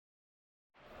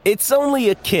It's only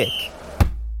a kick,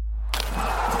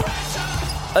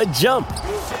 a jump,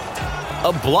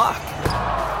 a block.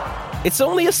 It's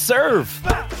only a serve.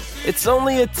 It's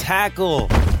only a tackle,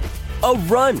 a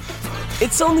run.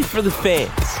 It's only for the fans.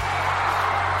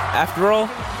 After all,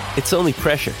 it's only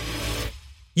pressure.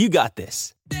 You got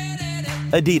this.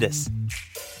 Adidas.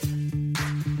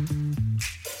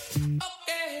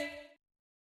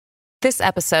 This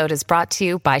episode is brought to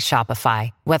you by Shopify.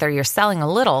 Whether you're selling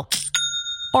a little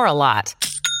or a lot,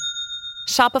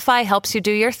 Shopify helps you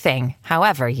do your thing,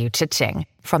 however you cha-ching.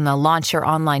 From the launch your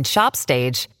online shop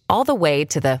stage, all the way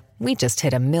to the we just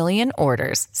hit 1 million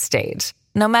orders stage.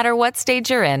 No matter what stage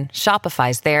you're in,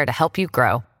 Shopify's there to help you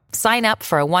grow. Sign up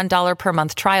for a $1 per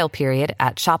month trial period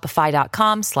at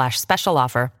shopify.com/special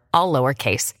offer, all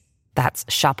lowercase. That's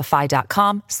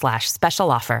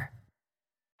shopify.com/special offer.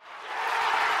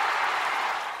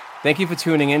 Thank you for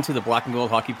tuning in to the Black and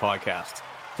Gold Hockey Podcast.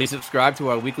 Please subscribe to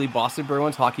our weekly Boston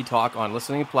Bruins Hockey Talk on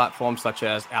listening platforms such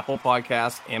as Apple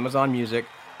Podcasts, Amazon Music,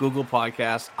 Google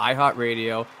Podcasts,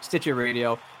 iHeartRadio, Stitcher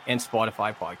Radio, and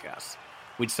Spotify Podcasts.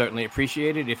 We'd certainly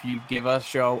appreciate it if you give our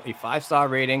show a 5-star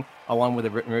rating along with a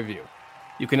written review.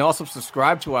 You can also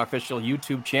subscribe to our official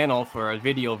YouTube channel for a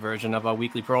video version of our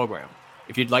weekly program.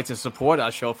 If you'd like to support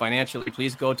our show financially,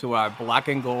 please go to our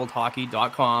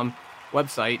blackandgoldhockey.com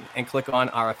website and click on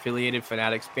our affiliated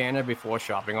Fanatics banner before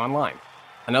shopping online.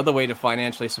 Another way to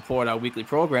financially support our weekly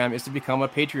program is to become a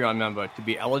Patreon member to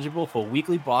be eligible for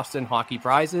weekly Boston hockey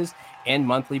prizes and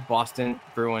monthly Boston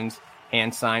Bruins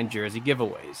hand-signed jersey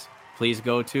giveaways. Please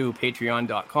go to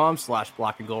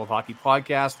patreon.com/Black and Gold Hockey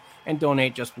Podcast and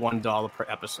donate just $1 per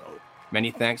episode. Many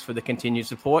thanks for the continued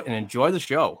support and enjoy the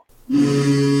show.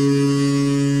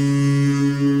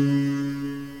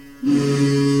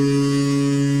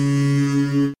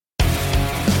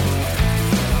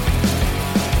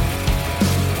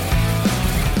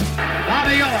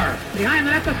 Behind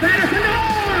the net to Sanderson, Orr!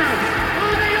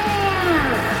 Bobby Orr!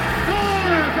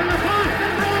 Orr from the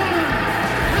Boston Bruins!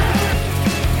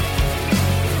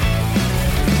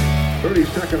 30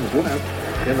 seconds left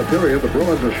in the period. The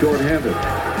Bruins are shorthanded.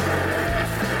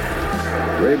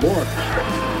 Ray Bourque.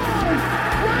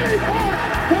 Ray Bourque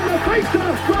from the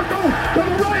face-off circle to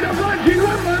the right of Reggie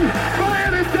Whitman.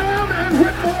 Fired it down and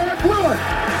Whitmore blew it.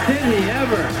 Did he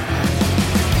ever?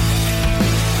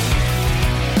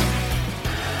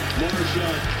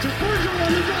 To Bergeron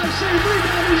on the drive, save,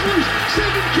 rebound, he's loose.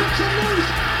 Sagan kicks him loose.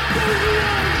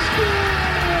 Bergeron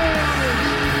scores!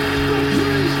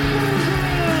 Patrice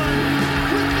Bergeron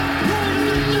with the point of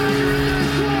the dagger in their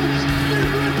throats. They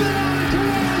rip it out of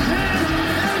Toronto's hands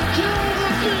and kill the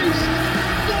beast.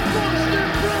 The Boston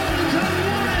Bruins have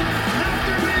won it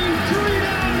after being 3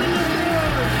 down in the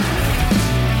third.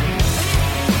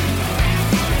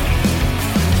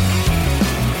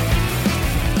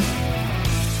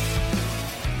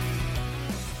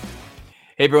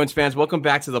 Hey, Bruins fans, welcome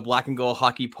back to the Black and Gold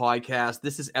Hockey Podcast.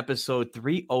 This is episode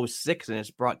 306, and it's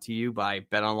brought to you by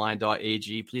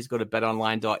betonline.ag. Please go to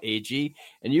betonline.ag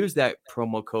and use that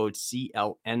promo code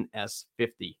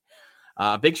CLNS50.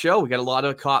 Big show. We got a lot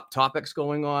of topics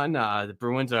going on. The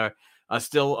Bruins are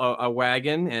still a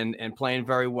wagon and playing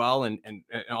very well, and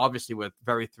obviously we're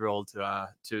very thrilled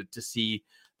to see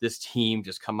this team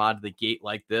just come out of the gate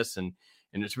like this, and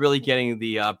it's really getting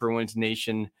the Bruins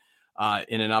Nation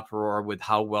in an uproar with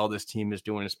how well this team is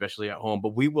doing, especially at home.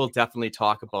 But we will definitely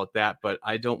talk about that. But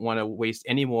I don't want to waste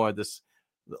any more of this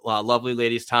lovely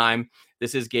lady's time.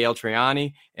 This is Gail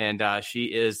Triani, and she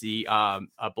is the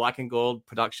Black and Gold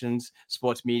Productions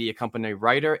sports media company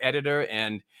writer, editor,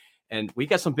 and we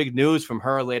got some big news from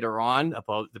her later on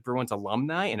about the Bruins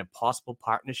alumni and a possible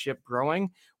partnership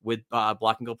growing with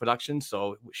Black and Gold Productions.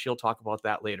 So she'll talk about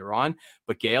that later on.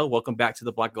 But Gail, welcome back to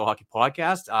the Black and Gold Hockey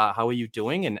Podcast. How are you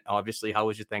doing? And obviously, how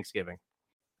was your Thanksgiving?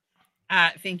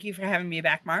 Thank you for having me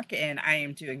back, Mark. And I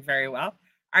am doing very well.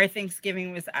 Our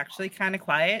Thanksgiving was actually kind of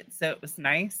quiet, so it was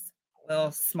nice. A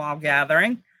little small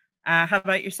gathering. How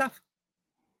about yourself?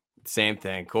 Same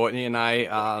thing. Courtney and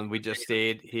I, we just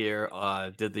stayed here,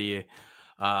 did the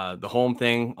home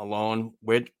thing alone.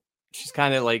 She's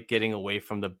kind of like getting away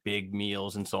from the big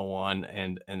meals and so on,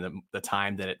 and the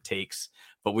time that it takes.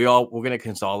 But we're going to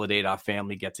consolidate our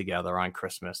family get together on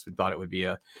Christmas. We thought it would be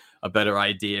a better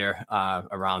idea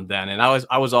around then. And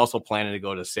I was also planning to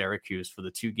go to Syracuse for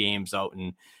the 2 games out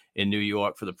in New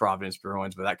York for the Providence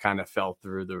Bruins, but that kind of fell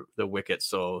through the wicket.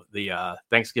 So the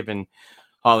Thanksgiving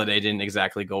holiday didn't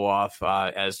exactly go off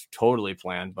as totally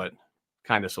planned, but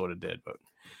kind of sort of did. But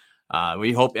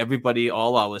we hope everybody,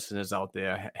 all our listeners out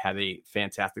there, had a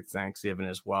fantastic Thanksgiving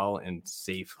as well, and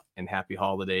safe and happy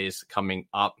holidays coming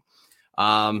up.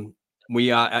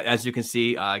 We, as you can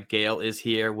see, Gail is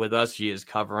here with us. She is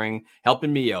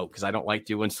helping me out because I don't like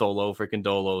doing solo freaking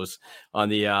dolos on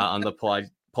the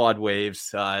pod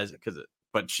waves.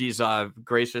 But she's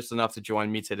gracious enough to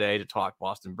join me today to talk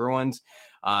Boston Bruins.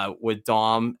 With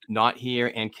Dom not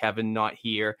here and Kevin not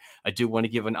here, I do want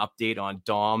to give an update on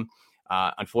Dom.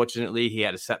 Unfortunately, he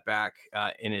had a setback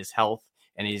in his health,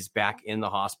 and he's back in the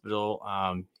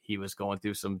hospital. He was going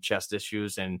through some chest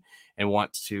issues and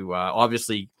wants to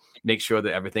obviously make sure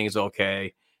that everything is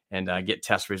okay and get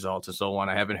test results and so on.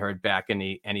 I haven't heard back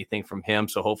anything from him,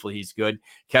 so hopefully he's good.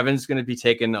 Kevin's going to be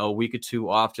taking a week or two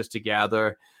off just to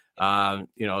gather, some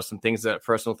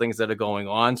personal things that are going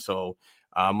on. So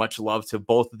much love to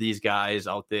both of these guys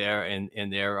out there and in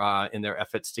their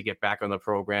efforts to get back on the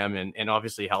program and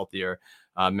obviously healthier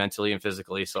mentally and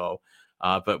physically. So,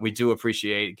 but we do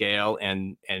appreciate Gail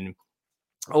and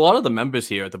a lot of the members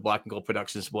here at the Black and Gold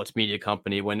Productions Sports Media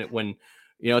Company. When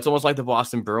it's almost like the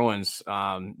Boston Bruins,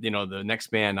 the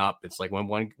next man up. It's like when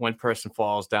one person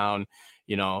falls down,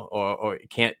 or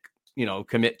can't,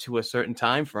 commit to a certain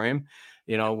time frame,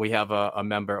 we have a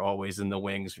member always in the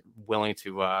wings willing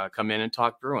to come in and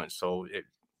talk Bruins. So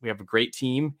we have a great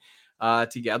team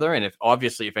together. And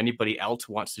if anybody else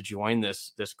wants to join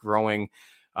this growing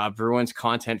Bruins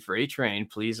content for A-Train,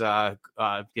 please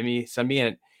send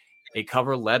me a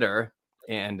cover letter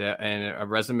and a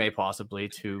resume possibly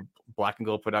to Black and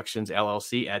Gold Productions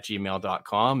LLC at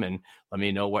gmail.com. And let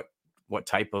me know what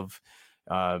type of,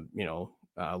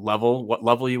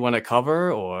 level you want to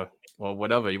cover or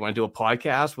whatever. You want to do a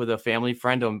podcast with a family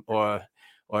friend or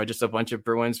just a bunch of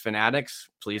Bruins fanatics,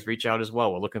 please reach out as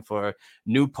well. We're looking for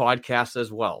new podcasts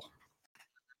as well.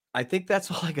 I think that's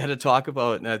all I got to talk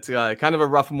about. It's kind of a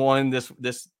rough morning this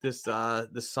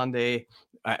Sunday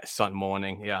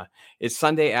morning. Yeah, it's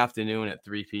Sunday afternoon at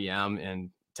 3 p.m. and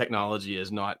technology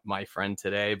is not my friend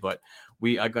today, but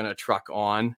we are going to truck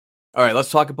on. All right,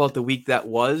 let's talk about the week that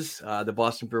was. The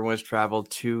Boston Bruins traveled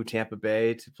to Tampa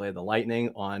Bay to play the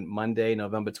Lightning on Monday,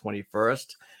 November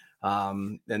 21st.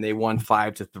 And they won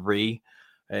 5-3.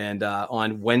 And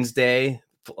on Wednesday,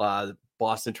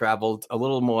 Boston traveled a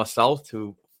little more south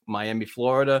to Miami,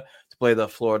 Florida to play the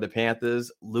Florida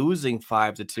Panthers, losing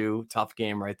 5-2. Tough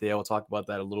game right there. We'll talk about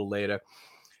that a little later.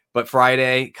 But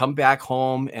Friday, come back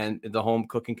home and the home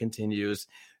cooking continues,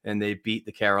 and they beat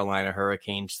the Carolina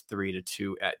Hurricanes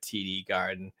 3-2 at TD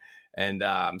Garden. And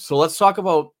so let's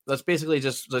basically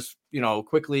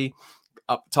quickly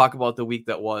talk about the week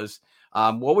that was.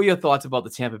 What were your thoughts about the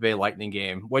Tampa Bay Lightning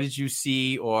game? What did you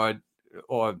see or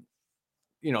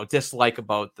dislike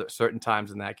about certain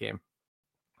times in that game?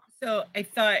 So I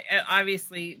thought,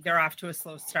 obviously, they're off to a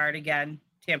slow start again.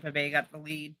 Tampa Bay got the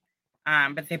lead,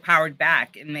 but they powered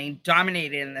back and they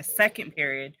dominated in the second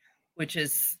period, which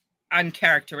is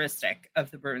uncharacteristic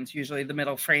of the Bruins. Usually the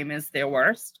middle frame is their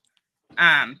worst.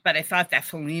 But I thought that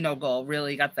Foligno goal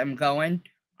really got them going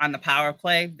on the power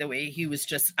play. The way he was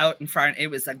just out in front, it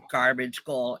was a garbage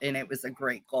goal, and it was a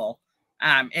great goal.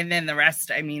 And then the rest,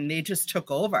 they just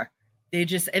took over.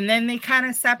 And then they kind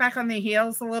of sat back on their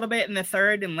heels a little bit in the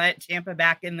third and let Tampa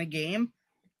back in the game.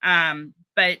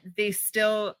 But they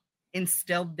still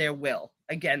instilled their will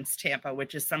against Tampa,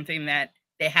 which is something that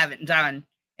they haven't done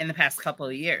in the past couple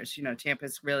of years.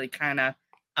 Tampa's really kind of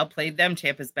outplayed them.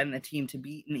 Tampa's been the team to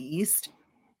beat in the East.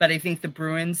 But I think the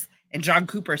Bruins, and John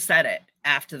Cooper said it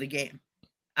after the game.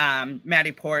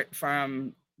 Matty Port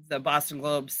from the Boston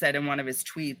Globe said in one of his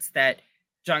tweets that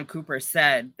John Cooper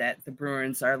said that the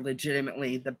Bruins are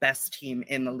legitimately the best team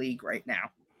in the league right now.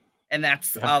 And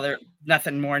that's all there.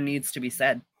 Nothing more needs to be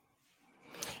said.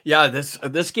 Yeah,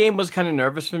 this game was kind of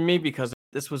nervous for me because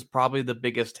this was probably the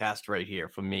biggest test right here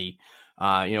for me.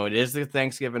 It is the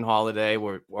Thanksgiving holiday.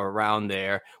 We're around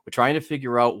there. We're trying to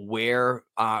figure out where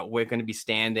we're going to be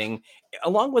standing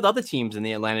along with other teams in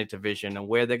the Atlantic Division and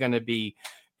where they're going to be,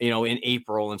 in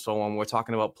April and so on. We're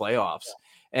talking about playoffs.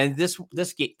 And this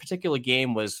particular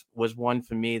game was one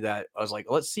for me that I was like,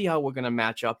 let's see how we're going to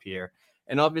match up here.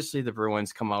 And obviously the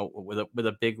Bruins come out with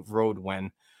a big road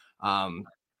win.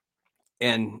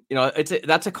 And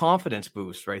that's a confidence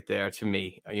boost right there to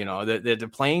me. They're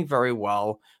playing very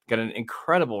well, got an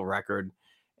incredible record.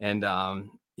 And, I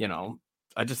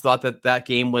just thought that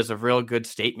game was a real good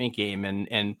statement game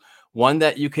and one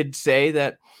that you could say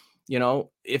that,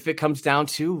 if it comes down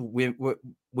to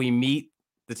we meet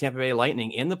the Tampa Bay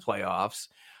Lightning in the playoffs,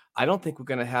 I don't think we're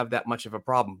going to have that much of a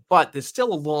problem, but there's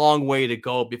still a long way to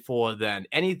go before then.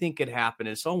 Anything could happen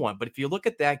and so on. But if you look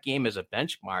at that game as a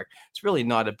benchmark, it's really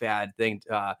not a bad thing,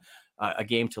 a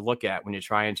game to look at when you're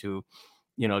trying to,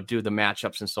 do the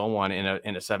matchups and so on in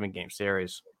a 7-game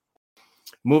series.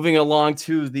 moving along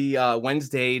to the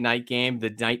Wednesday night game, the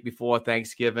night before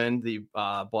Thanksgiving, the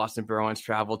Boston Bruins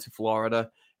travel to Florida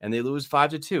and they lose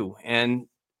 5-2. And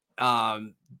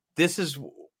this is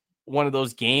one of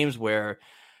those games where,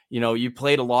 you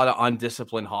played a lot of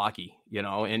undisciplined hockey,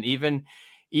 and even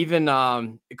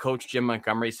Coach Jim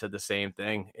Montgomery said the same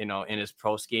thing, in his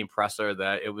post-game presser,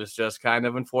 that it was just kind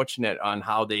of unfortunate on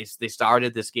how they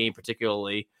started this game,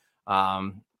 particularly,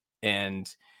 and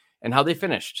how they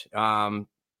finished.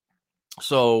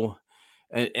 So,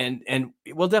 and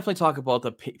we'll definitely talk about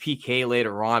the PK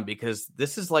later on, because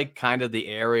this is like kind of the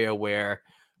area where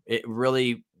it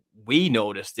really, we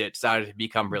noticed it started to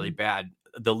become really bad.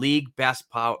 The league best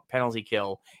penalty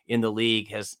kill in the league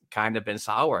has kind of been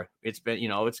sour. It's been,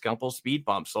 it's a couple speed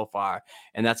bumps so far,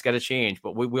 and that's got to change,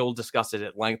 but we will discuss it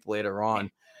at length later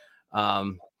on.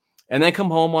 And then come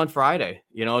home on Friday,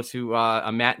 to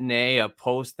a matinee, a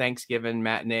post Thanksgiving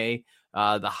matinee.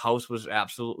 The house was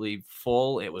absolutely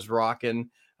full. It was rocking.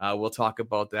 We'll talk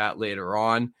about that later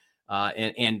on.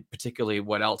 And particularly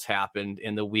what else happened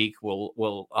in the week.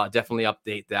 We'll definitely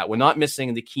update that. We're not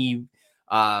missing the key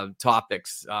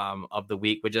topics of the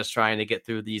week. We're just trying to get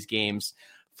through these games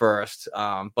first.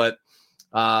 But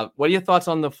what are your thoughts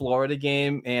on the Florida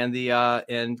game and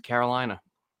and Carolina?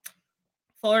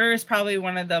 Florida is probably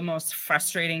one of the most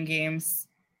frustrating games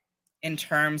in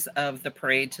terms of the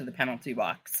parade to the penalty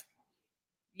box.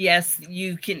 Yes,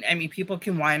 people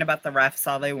can whine about the refs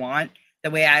all they want. The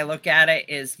way I look at it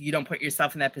is, you don't put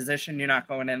yourself in that position, you're not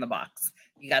going in the box.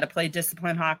 You got to play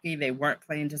disciplined hockey. They weren't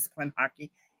playing disciplined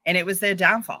hockey, and it was their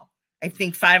downfall. I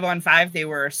think 5-on-5, they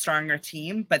were a stronger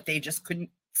team, but they just couldn't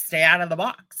stay out of the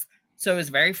box. So it was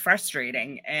very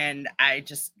frustrating, and I'd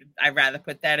rather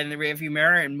put that in the rearview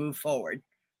mirror and move forward.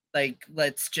 Like,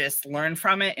 let's just learn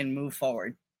from it and move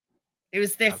forward. It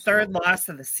was their third loss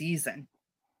of the season.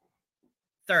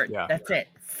 Third. Yeah. That's it.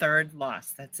 Third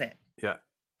loss. That's it. Yeah,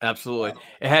 absolutely.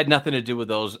 It had nothing to do with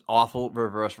those awful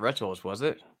reverse retros, was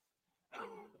it?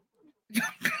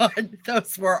 God,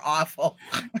 those were awful.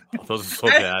 Oh, those are so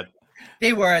bad.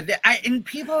 They were. And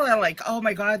people are like, oh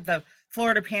my God, the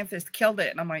Florida Panthers killed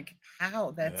it. And I'm like,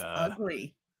 how? That's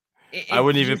ugly. I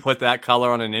wouldn't even put that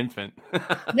color on an infant.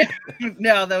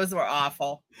 No, those were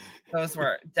awful. Those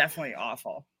were definitely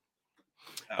awful.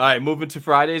 All right, moving to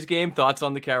Friday's game. Thoughts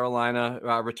on the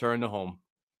Carolina return to home?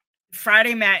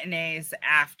 Friday matinees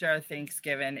after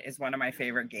Thanksgiving is one of my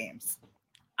favorite games.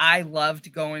 I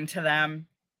loved going to them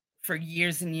for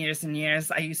years and years and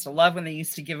years. I used to love when they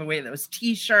used to give away those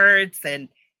T-shirts and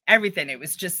everything. It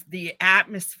was just the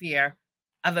atmosphere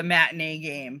of a matinee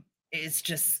game is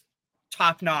just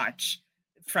top notch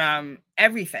from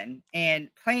everything. And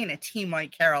playing a team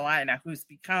like Carolina, who's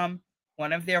become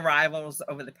one of their rivals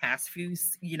over the past few,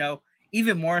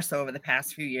 even more so over the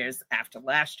past few years after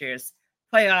last year's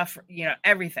playoff,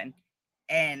 everything.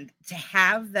 And to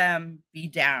have them be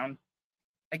down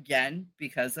again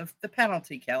because of the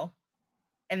penalty kill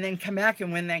and then come back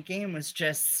and win that game was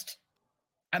just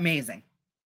amazing.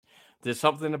 There's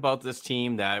something about this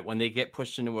team that when they get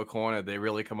pushed into a corner, they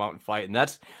really come out and fight. And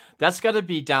that's got to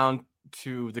be down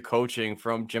to the coaching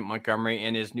from Jim Montgomery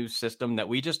and his new system, that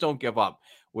we just don't give up.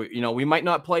 We might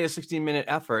not play a 16-minute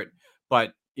effort,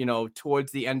 but,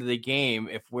 towards the end of the game,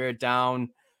 if we're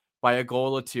down by a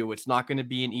goal or two, it's not going to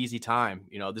be an easy time.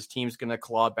 This team's going to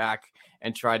claw back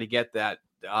and try to get that,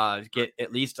 get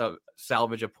at least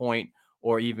salvage a point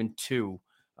or even two,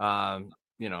 for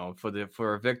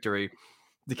a victory.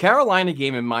 The Carolina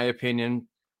game, in my opinion,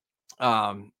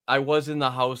 I was in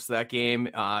the house that game.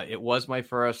 It was my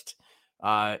first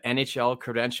NHL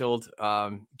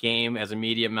credentialed game as a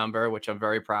media member, which I'm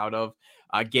very proud of.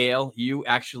 Gail, you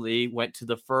actually went to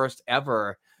the first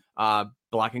ever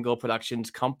Black and Gold Productions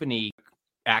company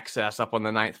access up on the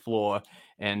 9th floor.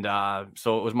 And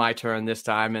so it was my turn this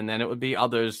time. And then it would be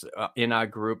others in our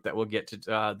group that will get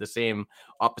to the same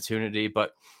opportunity.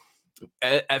 But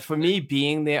for me,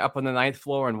 being there up on the 9th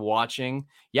floor and watching,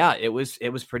 it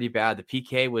was pretty bad. The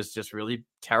PK was just really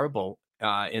terrible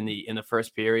in the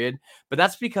first period, but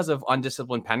that's because of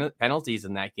undisciplined penalties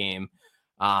in that game.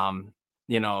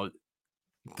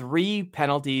 3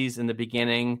 penalties in the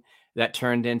beginning that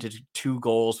turned into 2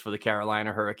 goals for the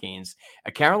Carolina Hurricanes,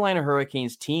 a Carolina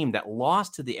Hurricanes team that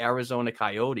lost to the Arizona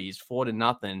Coyotes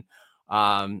 4-0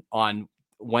 on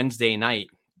Wednesday night.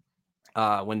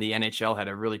 When the NHL had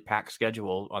a really packed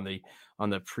schedule on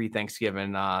the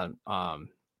pre-Thanksgiving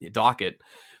docket.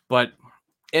 But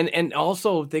and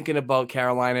also thinking about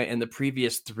Carolina in the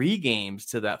previous 3 games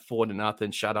to that 4-0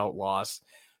 shutout loss,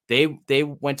 they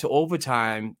went to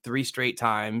overtime 3 straight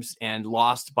times and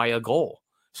lost by a goal.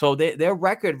 So their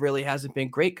record really hasn't been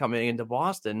great coming into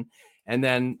Boston. and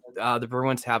then the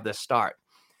Bruins have this start.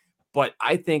 But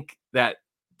I think that,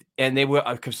 and they were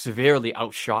severely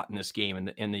outshot in this game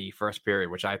in the first period,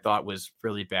 which I thought was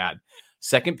really bad.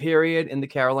 Second period in the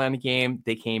Carolina game,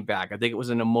 they came back. I think it was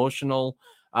an emotional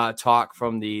talk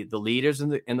from the leaders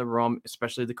in the room,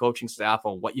 especially the coaching staff,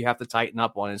 on what you have to tighten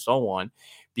up on and so on,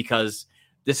 because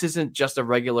this isn't just a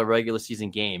regular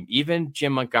season game. Even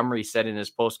Jim Montgomery said in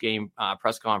his post-game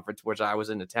press conference, which I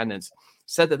was in attendance,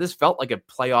 said that this felt like a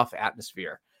playoff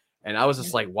atmosphere. And I was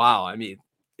just like, wow. I mean,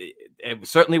 it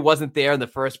certainly wasn't there in the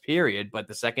first period, but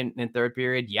the second and third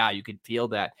period, yeah, you could feel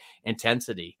that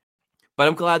intensity. But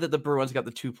I'm glad that the Bruins got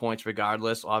the 2 points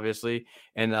regardless, obviously.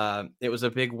 And it was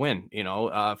a big win,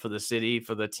 for the city,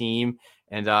 for the team,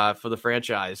 and for the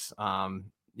franchise.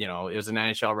 It was an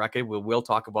NHL record. We'll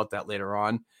talk about that later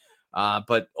on.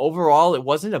 But overall, it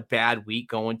wasn't a bad week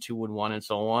going 2-1 and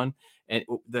so on. And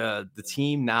the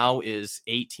team now is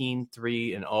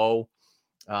 18-3-0.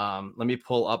 Let me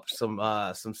pull up some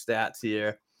stats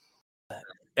here.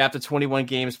 After 21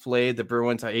 games played, the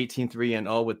Bruins are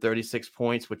 18-3-0 with 36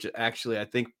 points, which actually I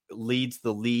think leads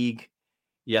the league.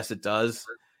 Yes, it does.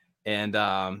 And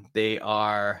they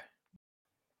are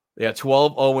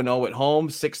 12-0-0 at home,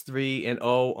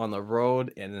 6-3-0 on the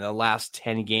road, and in the last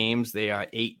 10 games they are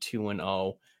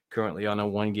 8-2-0, currently on a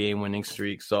 1-game winning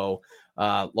streak. So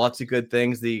lots of good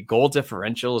things. The goal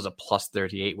differential is a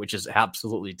 +38, which is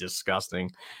absolutely disgusting,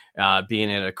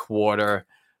 being at a quarter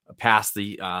past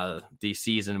the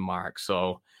season mark.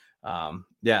 So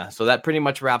so that pretty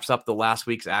much wraps up the last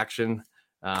week's action.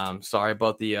 Sorry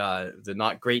about the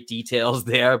not great details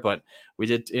there, but we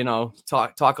did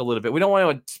talk a little bit. We don't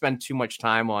want to spend too much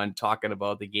time on talking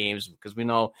about the games because we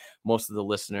know most of the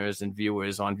listeners and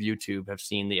viewers on YouTube have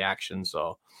seen the action.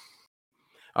 So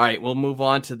all right, we'll move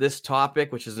on to this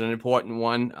topic, which is an important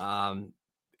one.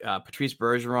 Patrice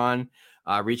Bergeron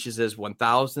reaches his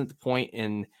 1,000th point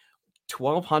in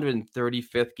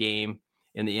 1,235th game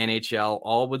in the NHL,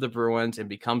 all with the Bruins, and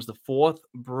becomes the fourth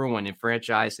Bruin in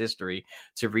franchise history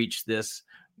to reach this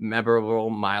memorable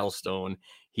milestone.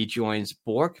 He joins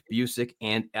Bourque, Busick,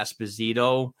 and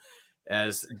Esposito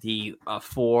as the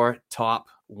four top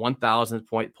 1,000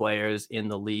 point players in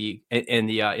the league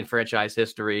in franchise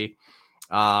history.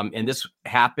 And this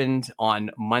happened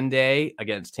on Monday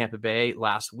against Tampa Bay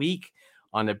last week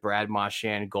on the Brad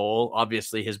Marchand goal.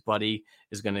 Obviously, his buddy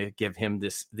is going to give him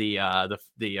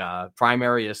the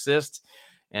primary assist,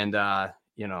 and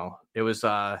it was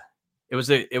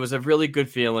a really good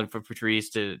feeling for Patrice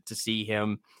to see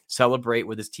him celebrate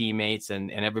with his teammates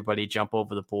and everybody jump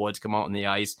over the boards, come out on the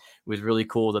ice. It was really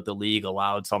cool that the league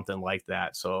allowed something like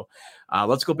that. So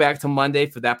let's go back to Monday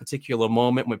for that particular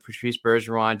moment when Patrice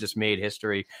Bergeron just made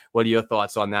history. What are your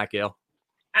thoughts on that, Gail?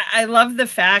 I love the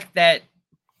fact that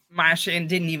Marchand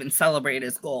didn't even celebrate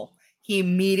his goal. He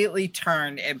immediately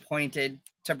turned and pointed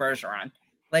to Bergeron.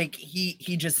 Like he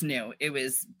just knew it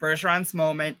was Bergeron's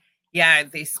moment. Yeah,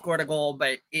 they scored a goal,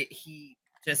 but he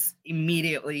just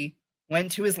immediately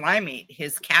went to his line mate,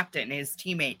 his captain, his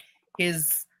teammate,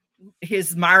 his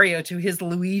Mario to his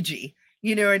Luigi.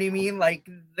 You know what I mean? Like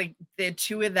the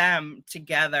two of them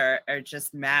together are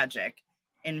just magic.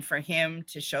 And for him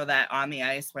to show that on the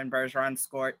ice when Bergeron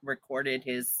recorded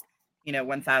his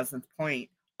 1,000th point,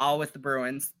 all with the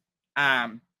Bruins.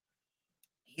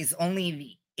 He's only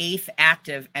the 8th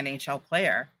active NHL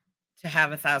player to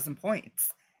have 1,000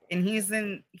 points. And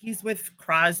he's with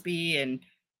Crosby and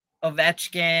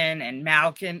Ovechkin and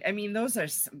Malkin. I mean, those are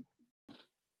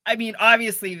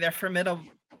obviously they're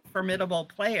formidable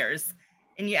players.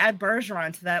 And you add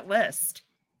Bergeron to that list.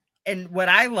 And what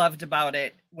I loved about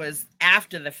it was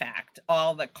after the fact,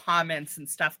 all the comments and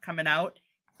stuff coming out.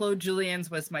 Claude Julien's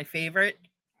was my favorite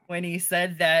when he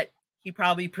said that he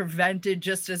probably prevented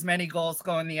just as many goals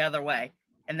going the other way.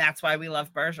 And that's why we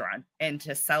love Bergeron. And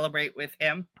to celebrate with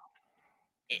him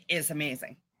is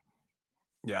amazing.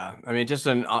 Yeah. I mean, just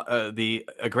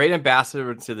a great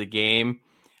ambassador to the game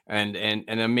and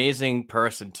an amazing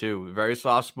person too. Very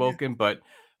soft-spoken, but,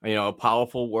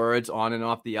 powerful words on and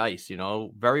off the ice,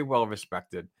 very well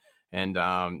respected. And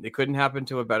it couldn't happen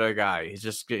to a better guy. He's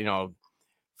just,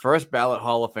 first ballot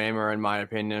Hall of Famer, in my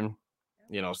opinion,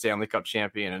 Stanley Cup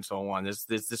champion and so on.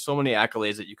 There's so many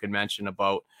accolades that you can mention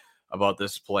about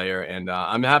this player. And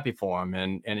I'm happy for him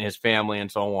and his family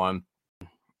and so on.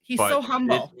 He's so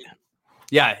humble.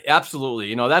 Yeah,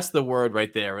 absolutely. That's the word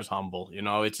right there is humble.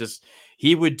 It's just,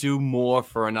 he would do more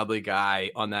for another guy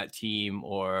on that team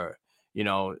or,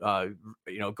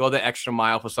 go the extra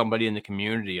mile for somebody in the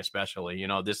community, especially.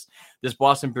 This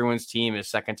Boston Bruins team is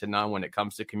second to none when it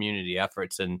comes to community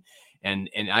efforts, and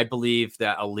I believe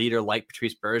that a leader like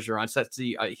Patrice Bergeron sets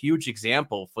a huge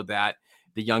example for that,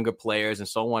 the younger players and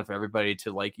so on, for everybody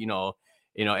to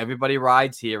everybody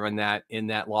rides here in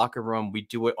that locker room. We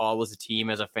do it all as a team,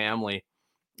 as a family,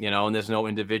 and there's no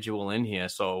individual in here.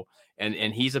 So,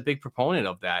 and he's a big proponent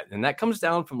of that. And that comes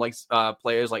down from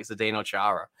players like Zdeno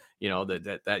Chara,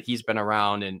 that he's been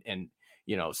around and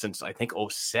since I think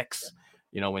 2006,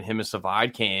 when him and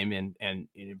Savard came and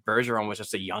Bergeron was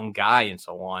just a young guy and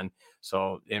so on.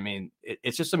 So, I mean,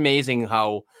 it's just amazing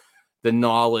how the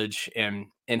knowledge and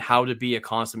how to be a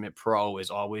consummate pro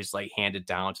is always handed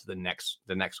down to the next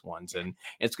ones. And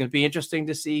it's going to be interesting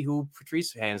to see who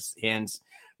Patrice hands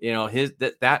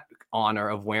that honor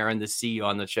of wearing the C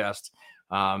on the chest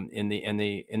in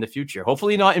the future.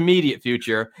 Hopefully not immediate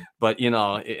future, but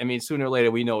sooner or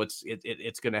later we know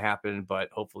it's going to happen, but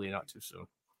hopefully not too soon.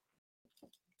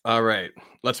 All right,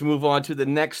 let's move on to the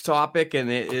next topic,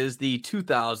 and it is the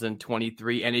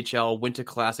 2023 NHL Winter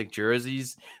Classic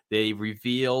jerseys. They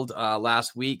revealed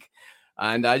last week,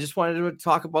 and I just wanted to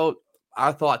talk about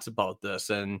our thoughts about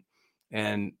this. And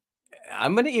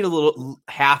I'm going to eat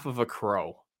half a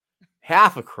crow.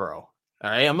 All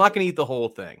right, I'm not going to eat the whole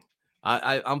thing.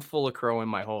 I'm full of crow in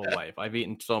my whole life. I've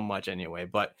eaten so much anyway.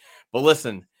 But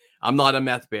listen, I'm not a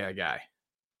meth bear guy.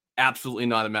 Absolutely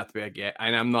not a meth bear guy,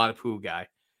 and I'm not a poo guy.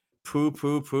 Poo.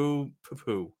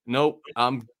 Nope,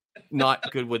 I'm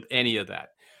not good with any of that.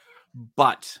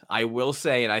 But I will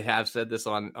say, and I have said this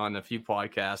on a few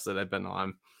podcasts that I've been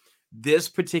on, this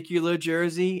particular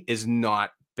jersey is not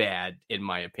bad in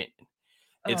my opinion.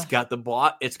 It's got the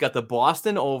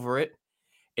Boston over it.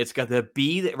 It's got the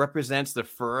B that represents the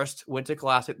first Winter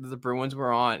Classic that the Bruins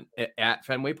were on at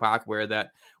Fenway Park, where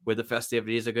the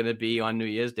festivities are going to be on New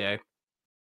Year's Day.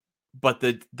 But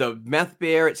the meth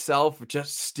bear itself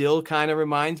just still kind of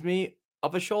reminds me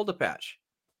of a shoulder patch.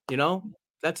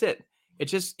 That's it.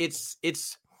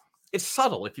 It's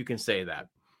subtle, if you can say that.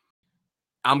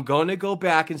 I'm going to go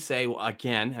back and say, well,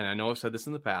 again, and I know I've said this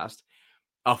in the past,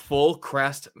 a full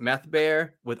crest meth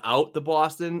bear without the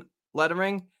Boston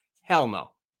lettering? Hell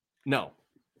no. No.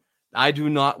 I do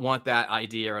not want that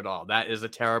idea at all. That is a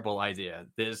terrible idea.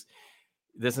 There's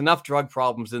enough drug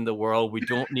problems in the world. We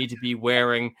don't need to be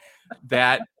wearing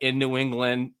that in New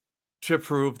England to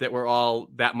prove that we're all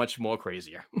that much more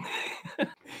crazier.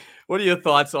 What are your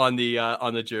thoughts on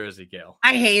the jersey, Gail?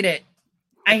 I hate it.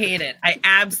 I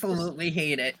absolutely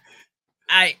hate it.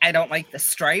 I don't like the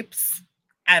stripes.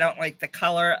 I don't like the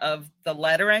color of the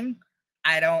lettering.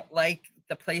 I don't like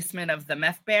the placement of the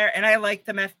meth bear. And I like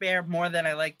the meth bear more than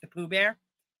I like the Pooh Bear.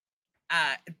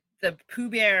 The Pooh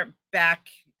Bear back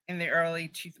in the early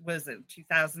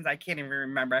 2000s, I can't even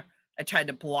remember. I tried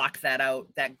to block that out,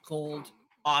 that gold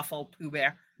awful Pooh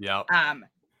Bear. Yeah.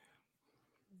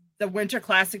 The Winter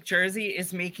Classic jersey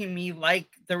is making me like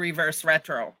the reverse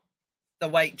retro, the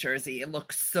white jersey. It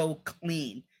looks so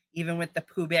clean. Even with the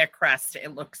Pooh Bear crest,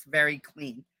 it looks very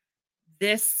clean.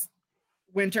 This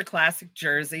Winter Classic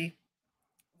jersey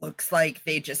looks like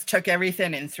they just took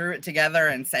everything and threw it together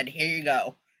and said, here you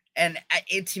go. And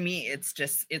to me,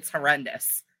 it's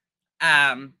horrendous.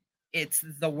 It's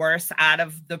the worst out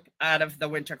of the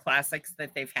Winter Classics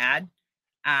that they've had.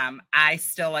 I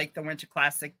still like the Winter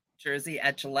Classic jersey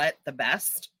at Gillette the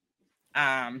best.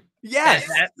 Yes,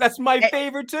 that's my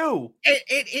favorite too.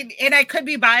 And I could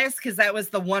be biased because that was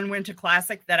the one Winter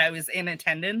Classic that I was in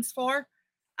attendance for.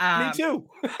 Me too.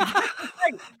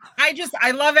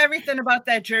 I love everything about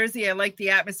that jersey. I like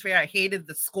the atmosphere. I hated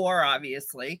the score,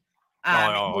 obviously.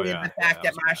 The fact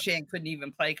that Marchand couldn't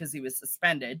even play because he was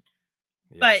suspended.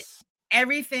 Yes. But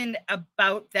everything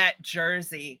about that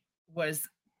jersey was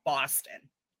Boston.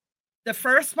 The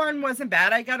first one wasn't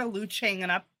bad. I got a Luch hanging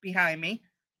up behind me.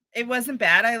 It wasn't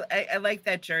bad. I like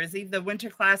that jersey. The Winter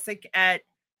Classic at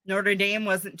Notre Dame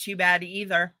wasn't too bad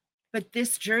either. But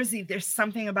this jersey, there's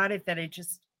something about it that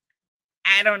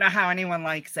I don't know how anyone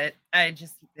likes it.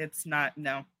 It's not,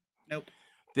 no, nope.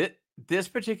 This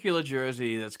particular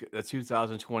jersey, that's the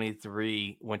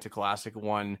 2023 Winter Classic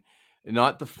one,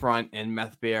 not the front and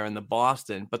meth bear and the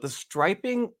Boston, but the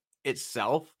striping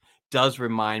itself does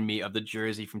remind me of the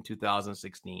jersey from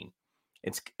 2016.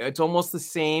 It's almost the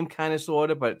same kind of sort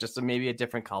of, but just maybe a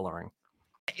different coloring.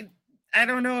 I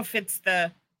don't know if it's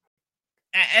I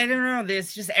don't know.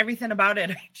 There's just everything about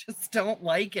it. I just don't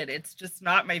like it. It's just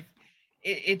not my.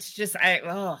 It's just I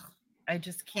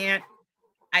just can't.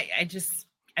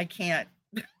 I can't.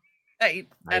 I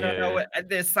don't know.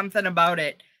 There's something about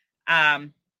it.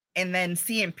 And then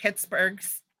seeing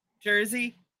Pittsburgh's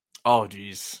jersey. Oh,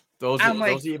 geez. Those I'm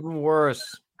like, are even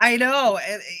worse. I know.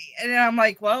 And I'm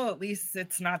like, well, at least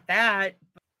it's not that.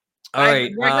 All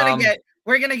right.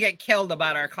 We're gonna get killed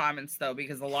about our comments though,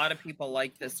 because a lot of people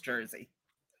like this jersey.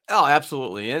 Oh,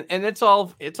 absolutely. And it's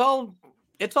all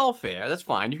fair. That's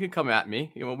fine. You can come at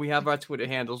me. We have our Twitter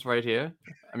handles right here.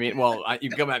 I mean, well, you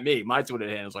can come at me. My Twitter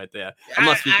handle's right there. I'm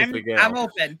not speaking for Gail. I'm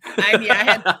open. I mean, I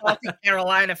had salty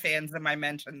Carolina fans in my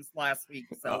mentions last week,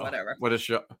 so whatever. What a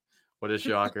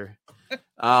shocker.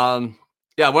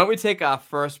 Yeah, why don't we take our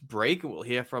first break? We'll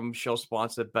hear from show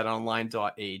sponsor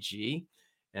betonline.ag,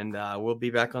 and we'll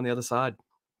be back on the other side.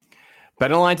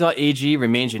 BetOnline.ag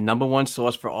remains your number one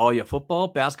source for all your football,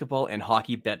 basketball, and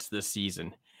hockey bets this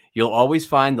season. You'll always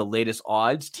find the latest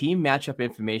odds, team matchup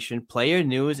information, player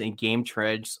news, and game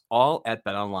trends all at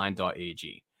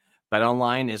betonline.ag.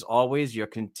 BetOnline is always your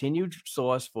continued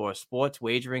source for sports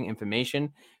wagering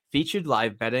information, featured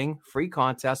live betting, free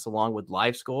contests, along with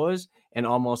live scores, and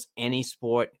almost any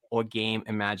sport or game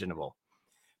imaginable.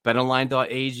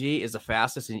 BetOnline.ag is the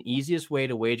fastest and easiest way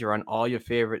to wager on all your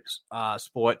favorite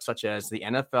sports, such as the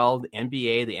NFL, the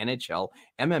NBA, the NHL,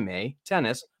 MMA,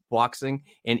 tennis, boxing,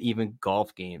 and even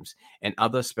golf games and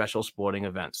other special sporting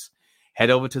events. Head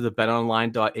over to the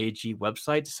betonline.ag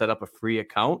website to set up a free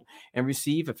account and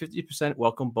receive a 50%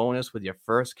 welcome bonus with your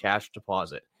first cash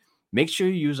deposit. Make sure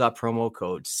you use our promo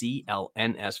code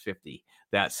CLNS50.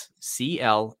 That's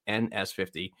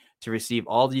CLNS50 to receive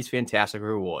all these fantastic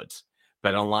rewards.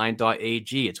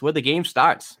 BetOnline.ag. It's where the game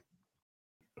starts.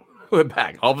 We're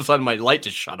back. All of a sudden, my light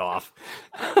just shut off.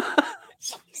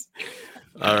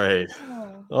 All right.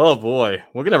 Oh, boy.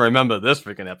 We're going to remember this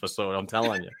freaking episode, I'm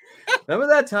telling you. Remember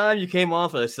that time you came on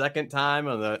for the second time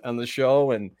on the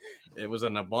show and it was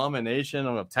an abomination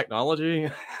of technology?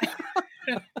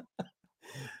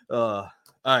 All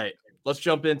right. Let's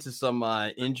jump into some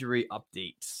injury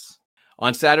updates.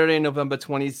 On Saturday, November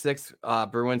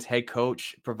 26th, Bruins head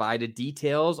coach provided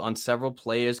details on several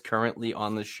players currently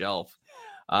on the shelf.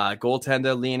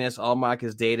 Goaltender Linus Ullmark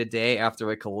is day-to-day after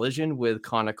a collision with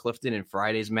Connor Clifton in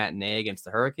Friday's matinee against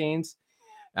the Hurricanes.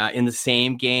 In the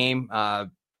same game,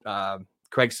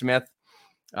 Craig Smith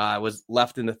was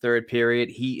left in the third period.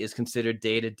 He is considered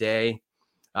day-to-day.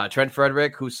 Trent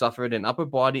Frederick, who suffered an upper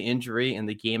body injury in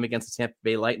the game against the Tampa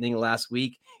Bay Lightning last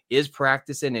week, is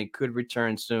practicing and could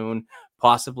return soon,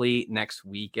 possibly next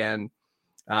weekend.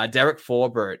 Derek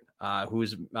Forbort,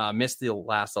 who's missed the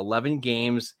last 11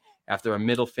 games after a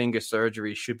middle finger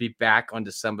surgery, should be back on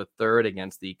December 3rd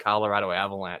against the Colorado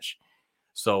Avalanche.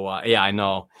 So, yeah, I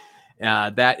know.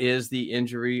 That is the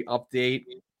injury update.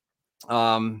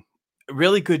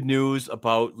 Really good news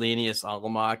about Linus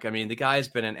Ullmark. I mean, the guy's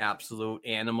been an absolute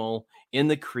animal in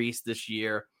the crease this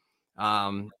year.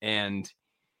 We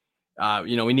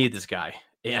need this guy.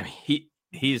 Yeah,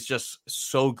 he's just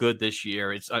so good this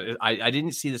year. It's I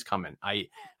didn't see this coming. I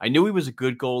knew he was a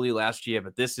good goalie last year,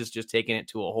 but this is just taking it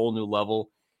to a whole new level,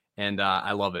 and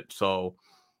I love it. So,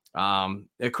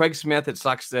 Craig Smith, it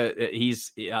sucks that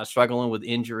he's struggling with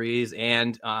injuries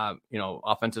and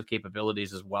offensive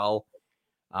capabilities as well.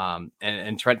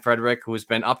 And Trent Frederick, who has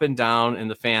been up and down in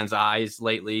the fans' eyes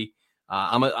lately.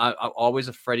 I'm always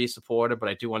a Freddie supporter, but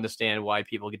I do understand why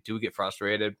people do get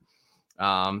frustrated.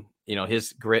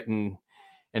 His grit and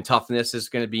toughness is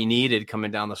going to be needed coming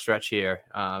down the stretch here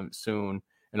soon.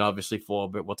 And obviously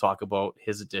Forbort, we'll talk about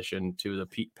his addition to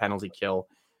the penalty kill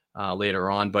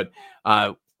later on. But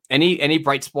any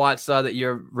bright spots that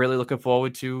you're really looking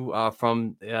forward to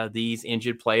from these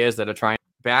injured players that are trying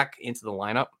back into the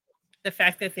lineup? The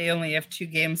fact that they only have 2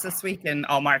 games this week and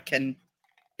Ullmark can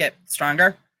get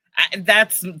stronger.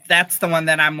 That's the one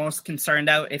that I'm most concerned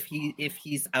about if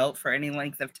he's out for any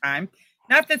length of time.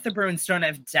 Not that the Bruins don't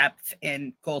have depth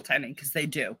in goaltending, because they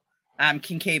do.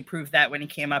 Kincaid proved that when he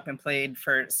came up and played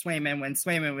for Swayman when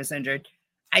Swayman was injured.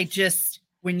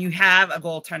 When you have a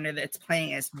goaltender that's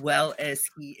playing as well as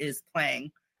he is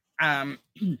playing, to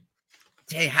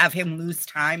have him lose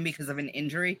time because of an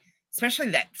injury, especially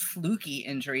that fluky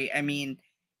injury. I mean,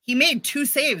 he made 2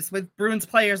 saves with Bruins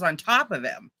players on top of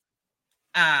him.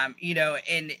 And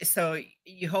so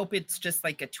you hope it's just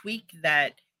like a tweak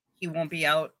that he won't be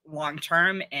out long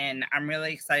term. And I'm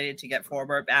really excited to get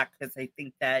Forbort back, because I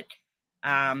think that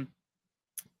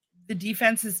the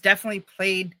defense has definitely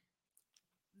played.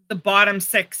 The bottom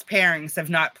 6 pairings have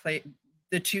not played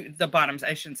the bottoms.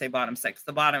 I shouldn't say bottom 6.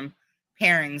 The bottom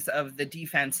pairings of the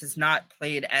defense has not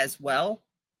played as well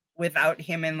without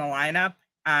him in the lineup.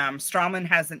 Strawman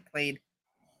hasn't played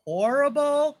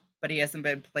horrible, but he hasn't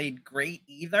been played great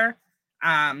either.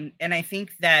 And I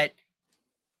think that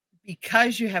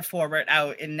because you have Forbort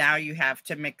out and now you have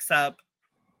to mix up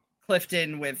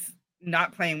Clifton with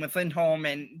not playing with Lindholm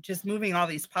and just moving all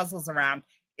these puzzles around,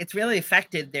 it's really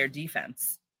affected their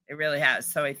defense. It really has.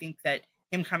 So I think that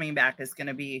him coming back is going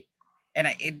to be, and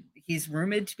he's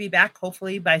rumored to be back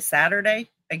hopefully by Saturday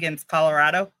against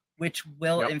Colorado, which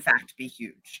will in fact be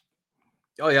huge.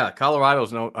 Oh yeah,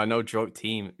 Colorado's no joke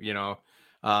team.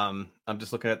 I'm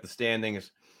just looking at the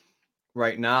standings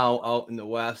right now out in the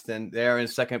West, and they're in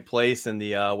second place in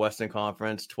the Western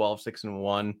Conference,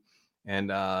 12-6-1,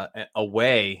 and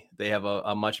away they have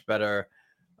a much better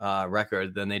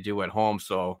record than they do at home.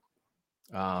 So,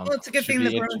 well, it's a good thing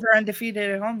the Bruins are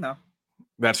undefeated at home, though.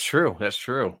 That's true.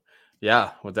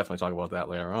 Yeah, we'll definitely talk about that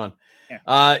later on.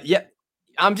 Yeah,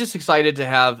 I'm just excited to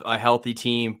have a healthy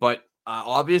team, but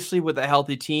obviously with a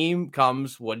healthy team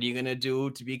comes, what are you going to do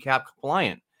to be cap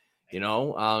compliant?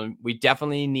 We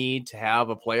definitely need to have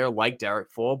a player like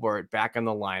Derek Forbort back in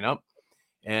the lineup,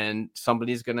 and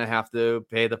somebody's going to have to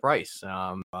pay the price.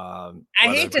 I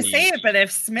hate to say it, but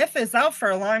if Smith is out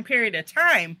for a long period of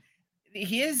time,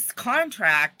 his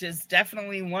contract is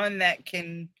definitely one that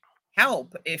can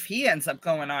help if he ends up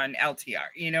going on LTR.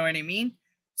 You know what I mean?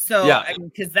 So, yeah,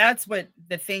 because that's what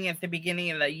the thing at the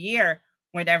beginning of the year,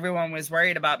 when everyone was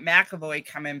worried about McAvoy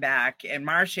coming back and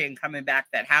Marchand coming back,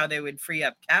 that how they would free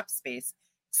up cap space.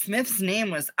 Smith's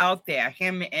name was out there,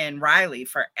 him and Riley,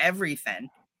 for everything.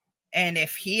 And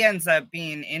if he ends up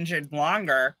being injured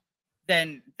longer,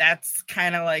 then that's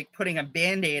kind of like putting a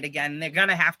Band-Aid again. They're going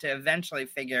to have to eventually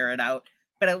figure it out,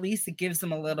 but at least it gives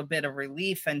them a little bit of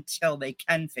relief until they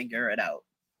can figure it out.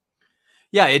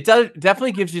 Yeah, it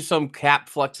definitely gives you some cap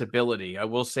flexibility. I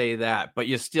will say that, but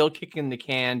you're still kicking the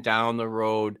can down the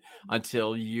road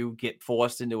until you get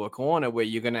forced into a corner where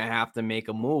you're going to have to make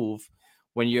a move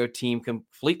when your team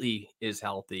completely is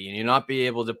healthy, and you're not be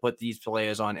able to put these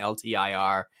players on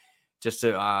LTIR just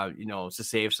to, to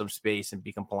save some space and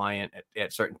be compliant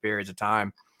at certain periods of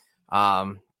time.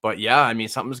 But yeah, I mean,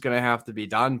 something's going to have to be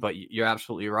done, but you're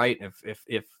absolutely right.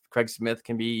 If Craig Smith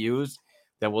can be used,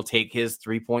 then we'll take his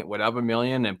 3 whatever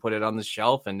million and put it on the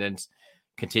shelf and then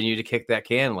continue to kick that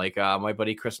can, like my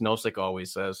buddy Chris Nosek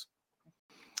always says.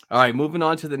 All right, moving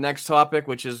on to the next topic,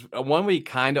 which is one we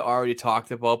kind of already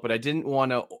talked about, but I didn't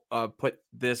want to put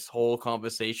this whole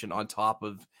conversation on top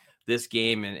of this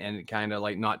game and kind of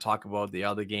like not talk about the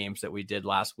other games that we did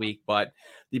last week. But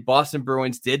the Boston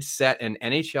Bruins did set an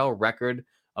NHL record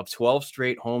of 12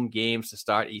 straight home games to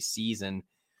start a season,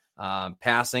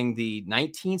 passing the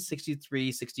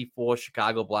 1963-64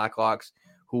 Chicago Blackhawks,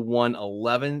 who won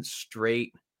 11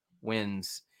 straight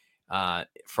wins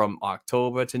from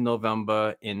October to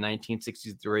November in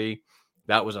 1963.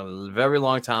 That was a very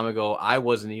long time ago. I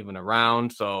wasn't even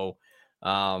around, so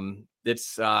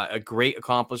it's a great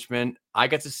accomplishment. I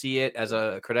got to see it as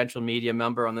a credential media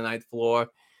member on the ninth floor,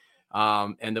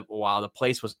 and while the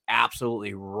place was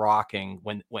absolutely rocking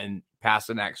when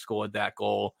Pasternak scored that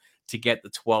goal to get the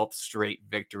 12th straight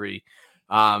victory.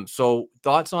 So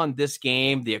thoughts on this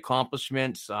game, the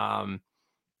accomplishments, and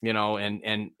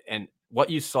what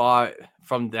you saw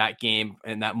from that game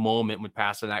and that moment when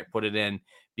Pasternak put it in,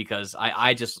 because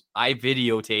I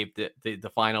videotaped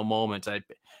the final moments. I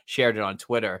shared it on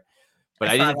Twitter, but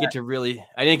I didn't get to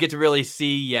really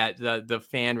see yet the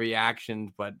fan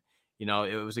reaction, but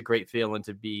it was a great feeling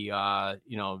to be a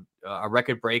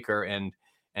record breaker and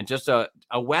just a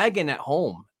wagon at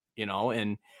home.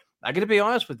 And I got to be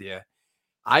honest with you,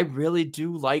 I really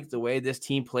do like the way this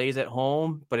team plays at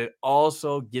home, but it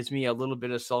also gives me a little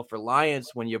bit of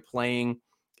self-reliance when you're playing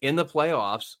in the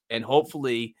playoffs, and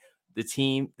hopefully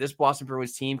this Boston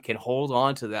Bruins team can hold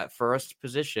on to that first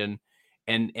position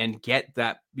and get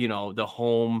that, the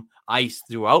home ice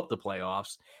throughout the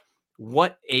playoffs.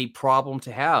 What a problem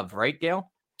to have, right,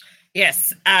 Gail?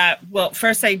 Yes. Well,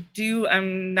 first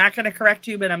I'm not going to correct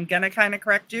you, but I'm going to kind of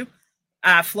correct you.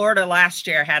 Florida last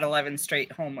year had 11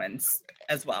 straight home wins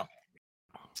as well.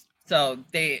 So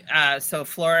so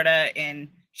Florida and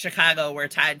Chicago were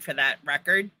tied for that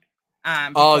record.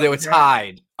 They were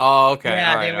tied. Oh, okay.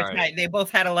 Yeah, they were tied. They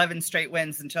both had 11 straight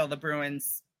wins until the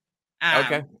Bruins.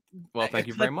 Okay. Well, thank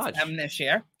you very much. Them this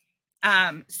year.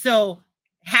 So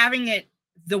having it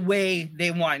the way they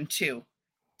won too,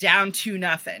 down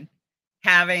 2-0,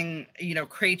 having,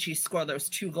 Krejci score those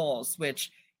 2 goals,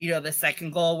 which, the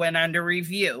second goal went under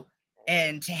review,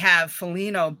 and to have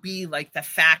Foligno be like the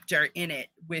factor in it,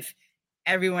 with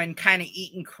everyone kind of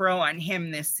eating crow on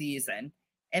him this season.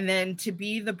 And then to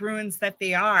be the Bruins that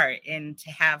they are, and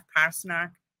to have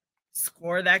Pasternak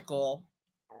score that goal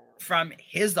from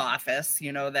his office,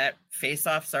 that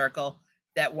face-off circle,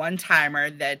 that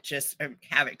one-timer, that just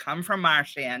have it come from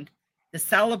Marchand, the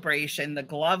celebration, the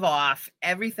glove off,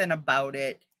 everything about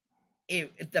it.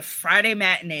 the Friday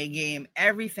matinee game,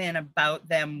 everything about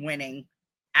them winning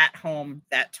at home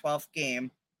that 12th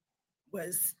game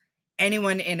was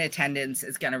anyone in attendance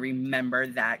is going to remember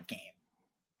that game.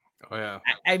 Oh, yeah.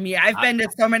 I mean, I've been to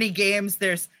so many games.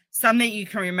 There's some that you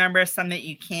can remember, some that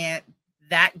you can't.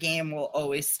 That game will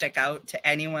always stick out to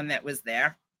anyone that was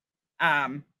there.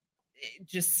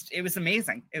 It was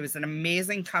amazing. It was an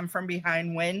amazing come from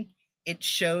behind win. It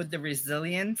showed the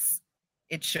resilience.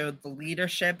 It showed the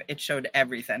leadership. It showed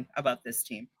everything about this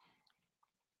team.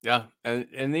 Yeah,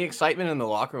 and the excitement in the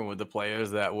locker room with the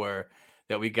players that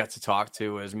we got to talk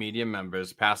to as media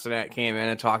members. Pasternak came in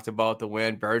and talked about the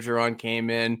win. Bergeron came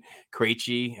in.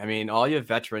 Krejci. I mean, all your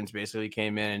veterans basically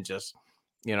came in and just,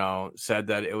 said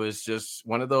that it was just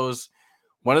one of those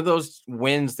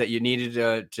wins that you needed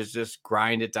to just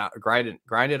grind it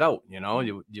out.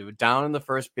 You were down in the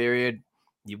first period.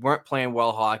 You weren't playing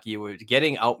well hockey. You were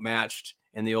getting outmatched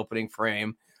in the opening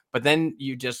frame, but then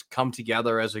you just come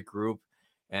together as a group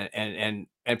and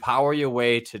power your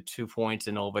way to 2 points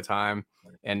in overtime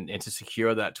and to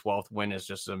secure that 12th win is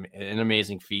just an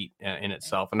amazing feat in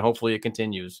itself. And hopefully it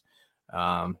continues.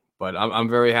 But I'm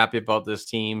very happy about this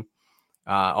team.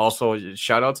 Also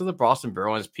shout out to the Boston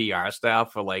Bruins PR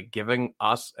staff for giving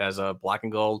us as a Black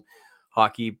and Gold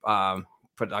hockey,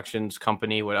 productions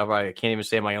company, whatever. I can't even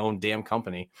say my own damn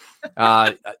company,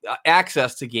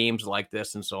 access to games like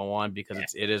this and so on, because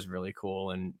it is really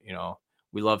cool. And,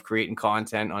 we love creating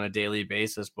content on a daily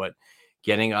basis, but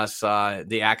getting us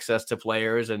the access to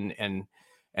players and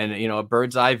a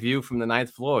bird's eye view from the 9th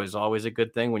floor is always a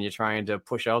good thing when you're trying to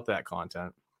push out that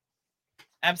content.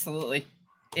 Absolutely.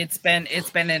 It's been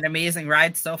an amazing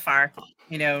ride so far,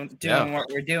 doing what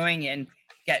we're doing and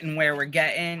getting where we're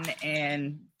getting,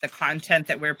 and the content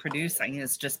that we're producing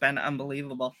has just been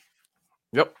unbelievable.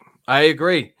 Yep, I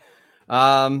agree.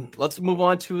 Let's move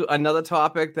on to another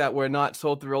topic that we're not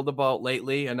so thrilled about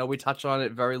lately. I know we touched on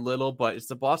it very little, but it's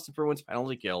the Boston Bruins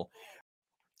penalty kill,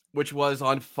 which was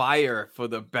on fire for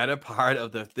the better part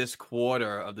of this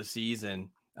quarter of the season,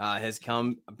 has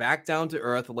come back down to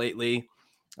earth lately.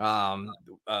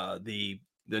 The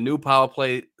new power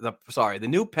play, the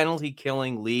new penalty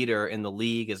killing leader in the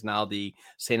league is now the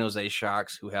San Jose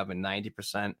Sharks, who have a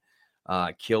 90%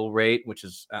 kill rate, which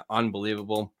is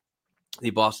unbelievable. The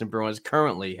Boston Bruins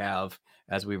currently have,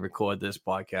 as we record this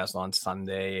podcast on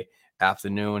Sunday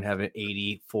afternoon, have an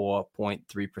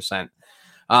 84.3%.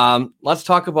 Let's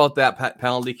talk about that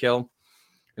penalty kill.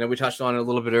 I know we touched on it a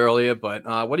little bit earlier, but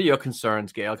what are your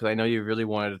concerns, Gail? Because I know you really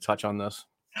wanted to touch on this.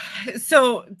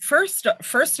 So first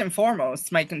and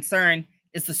foremost, my concern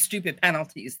is the stupid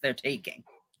penalties they're taking.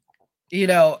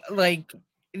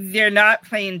 They're not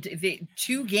playing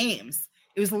 2 games.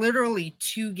 It was literally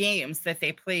 2 games that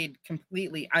they played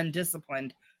completely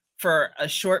undisciplined for a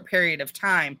short period of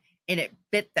time, and it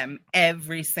bit them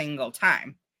every single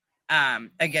time.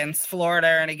 Against Florida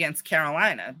and against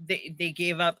Carolina, they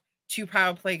gave up 2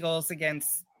 power play goals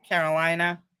against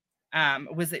Carolina.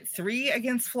 Was it 3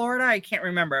 against Florida? I can't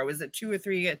remember. Was it 2 or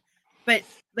 3? But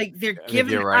they're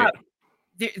giving up.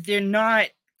 They're not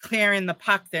clearing the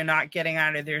puck. They're not getting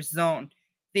out of their zone.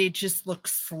 They just look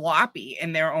sloppy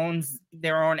in their own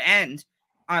end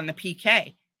on the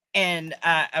PK. And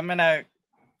I'm gonna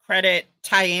credit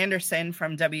Ty Anderson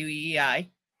from WEI.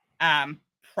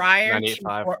 Prior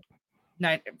 98.5.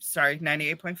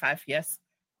 98.5. Yes.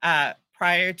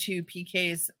 Prior to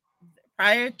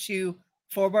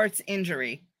Forbort's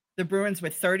injury, the Bruins were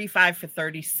 35 for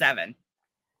 37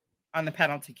 on the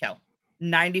penalty kill,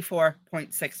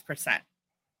 94.6%.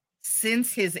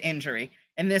 Since his injury,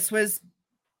 and this was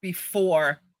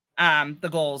before the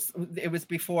goals, it was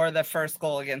before the first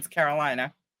goal against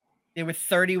Carolina, they were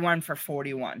 31 for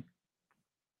 41.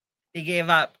 They gave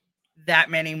up that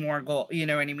many more goals. You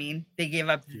know what I mean? They gave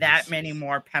up that many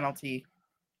more penalty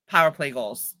power play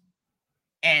goals.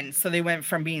 And so they went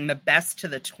from being the best to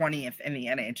the 20th in the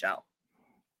NHL.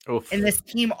 Oof. And this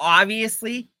team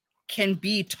obviously can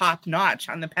be top notch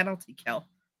on the penalty kill,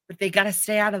 but they got to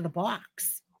stay out of the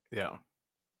box. Yeah.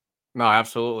 No,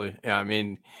 absolutely. Yeah. I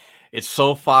mean, it's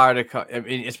so far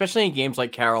especially in games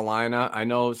like Carolina. I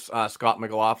know Scott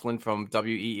McLaughlin from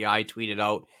WEI tweeted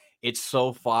out, it's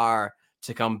so far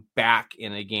to come back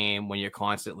in a game when you're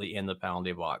constantly in the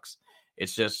penalty box.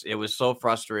 It was so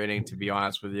frustrating, to be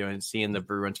honest with you, and seeing the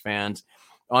Bruins fans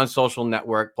on social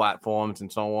network platforms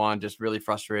and so on, just really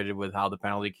frustrated with how the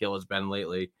penalty kill has been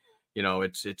lately.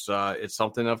 It's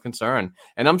something of concern.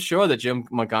 And I'm sure that Jim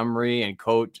Montgomery and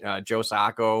coach Joe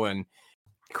Sacco and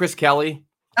Chris Kelly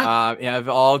have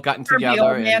all gotten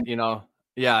together and,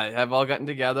 Yeah, have all gotten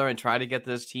together and tried to get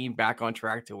this team back on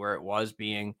track to where it was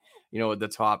being, the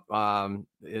top,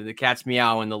 the cat's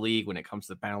meow in the league when it comes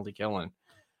to penalty killing.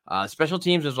 Special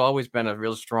teams has always been a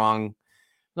real strong,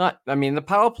 the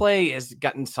power play has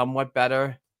gotten somewhat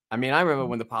better. I remember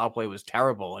when the power play was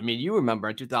terrible. You remember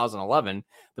in 2011,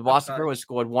 the Boston Bruins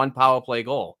scored one power play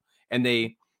goal, and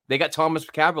they got Thomas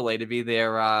Caberlet to be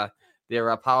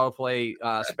their power play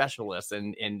specialist,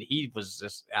 and he was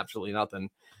just absolutely nothing.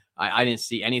 I didn't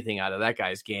see anything out of that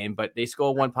guy's game, but they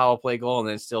scored one power play goal and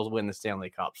then still win the Stanley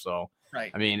Cup. So,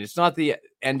 right. It's not the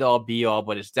end all be all,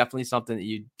 but it's definitely something that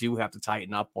you do have to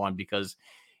tighten up on because,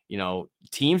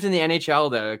 teams in the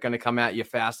NHL that are going to come at you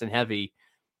fast and heavy,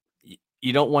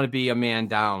 you don't want to be a man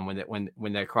down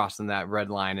when they're crossing that red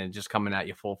line and just coming at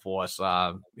you full force,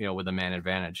 with a man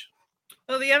advantage.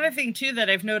 Well, the other thing too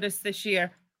that I've noticed this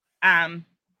year,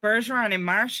 Bergeron and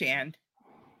Marchand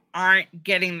aren't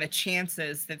getting the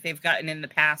chances that they've gotten in the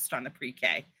past on the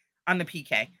PK, not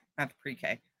the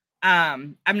pre-K.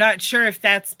 I'm not sure if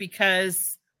that's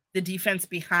because the defense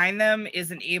behind them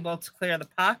isn't able to clear the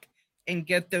puck and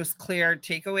get those clear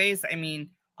takeaways.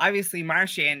 Obviously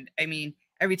Marchand,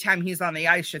 every time he's on the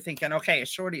ice, you're thinking, okay, a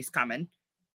shorty's coming,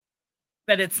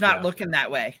 but it's not looking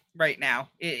that way right now.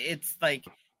 It's like,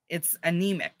 it's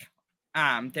anemic,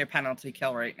 their penalty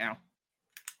kill right now.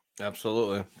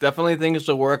 Absolutely. Definitely things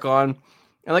to work on.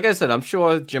 And like I said, I'm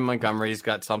sure Jim Montgomery's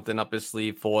got something up his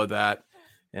sleeve for that.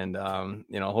 And,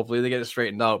 hopefully they get it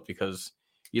straightened out because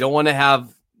you don't want to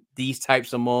have these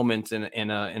types of moments in a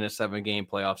 7-game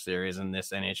playoff series in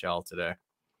this NHL today.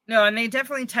 No, and they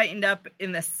definitely tightened up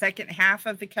in the second half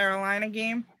of the Carolina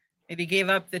game. They gave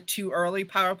up the 2 early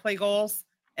power play goals,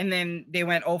 and then they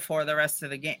went 0-4 the rest of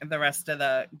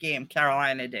the game.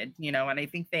 Carolina did, and I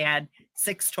think they had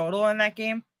 6 total in that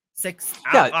game. 6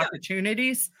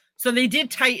 opportunities. So they did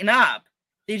tighten up.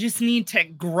 They just need to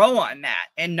grow on that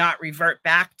and not revert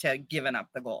back to giving up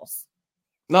the goals.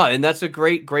 No, and that's a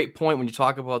great point when you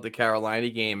talk about the Carolina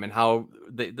game and how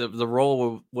the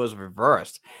role was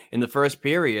reversed. In the first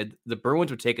period, the Bruins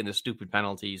were taking the stupid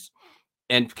penalties,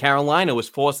 and Carolina was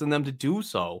forcing them to do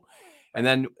so. And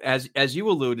then, as you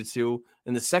alluded to,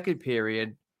 in the second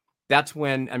period, that's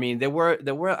when there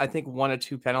were I think 1 or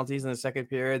 2 penalties in the second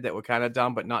period that were kind of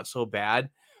dumb, but not so bad.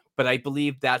 But I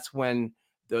believe that's when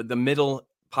the middle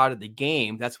part of the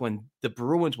game, that's when the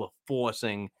Bruins were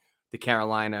forcing the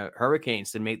Carolina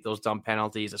Hurricanes to make those dumb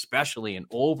penalties, especially in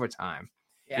overtime.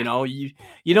 Yeah.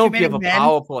 You don't give a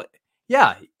power play.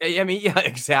 Yeah,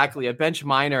 exactly. A bench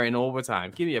minor in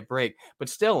overtime. Give me a break. But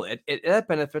still, it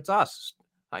benefits us.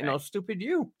 I know, stupid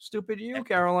you,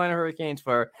 Carolina Hurricanes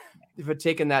for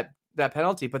taking that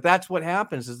penalty. But that's what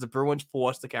happens is the Bruins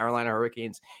force the Carolina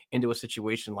Hurricanes into a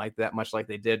situation like that, much like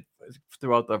they did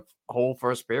throughout the whole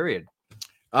first period.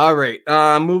 All right,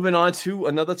 moving on to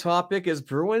another topic is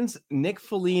Bruins Nick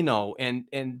Foligno, and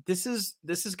this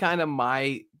is kind of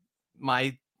my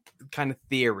kind of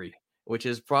theory, which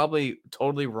is probably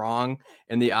totally wrong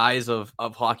in the eyes of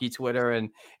hockey Twitter and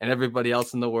everybody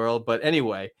else in the world. But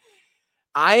anyway,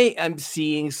 I am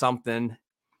seeing something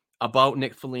about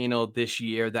Nick Foligno this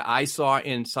year that I saw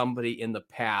in somebody in the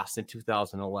past in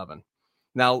 2011.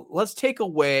 Now, let's take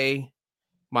away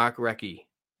Mark Recchi.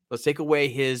 Let's take away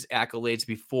his accolades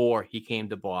before he came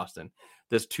to Boston.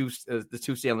 There's the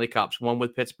 2 Stanley Cups, one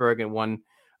with Pittsburgh and one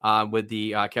with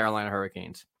the Carolina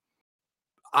Hurricanes.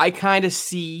 I kind of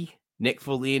see Nick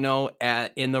Foligno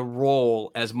in the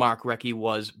role as Mark Recchi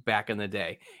was back in the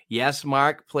day. Yes,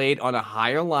 Mark played on a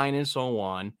higher line and so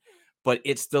on, but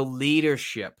it's the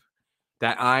leadership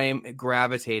that I'm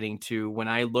gravitating to when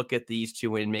I look at these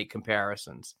two and make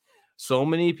comparisons. So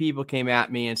many people came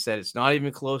at me and said, it's not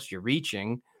even close, you're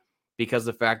reaching, because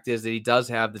the fact is that he does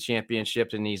have the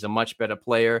championship and he's a much better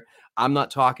player. I'm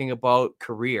not talking about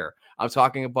career. I'm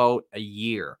talking about a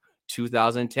year,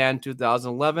 2010,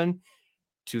 2011,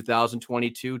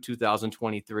 2022,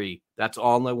 2023. That's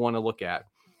all I want to look at.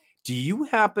 Do you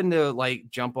happen to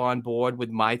jump on board with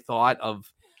my thought of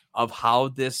how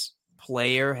this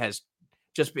player has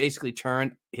just basically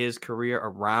turned his career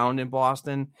around in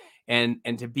Boston and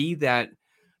to be that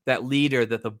leader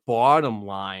that the bottom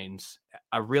lines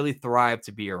really thrive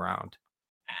to be around?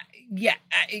 Yeah,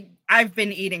 I've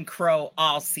been eating crow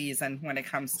all season when it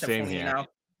comes to Foligno.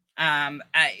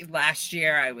 Last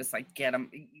year I was like, get him.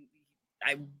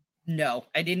 I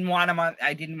didn't want him on.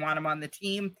 I didn't want him on the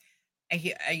team.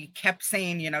 I kept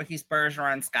saying, he's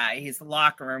Bergeron's guy. He's the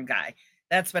locker room guy.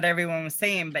 That's what everyone was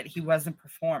saying, but he wasn't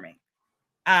performing.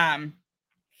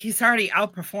 He's already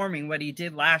outperforming what he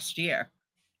did last year.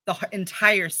 The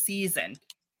entire season,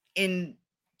 in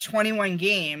 21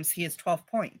 games, he has 12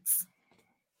 points.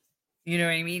 You know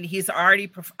what I mean? He's already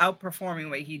outperforming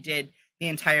what he did the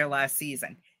entire last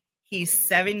season. He's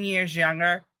 7 years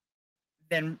younger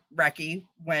than Recchi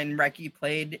when Recchi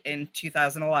played in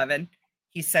 2011.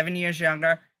 He's 7 years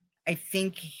younger. I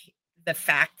think the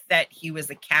fact that he was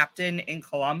a captain in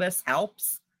Columbus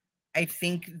helps. I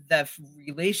think the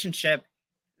relationship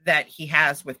that he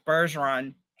has with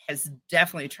Bergeron has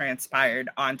definitely transpired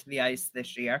onto the ice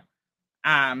this year.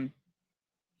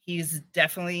 He's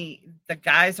definitely, the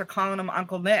guys are calling him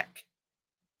Uncle Nick.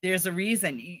 There's a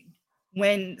reason.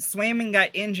 When Swayman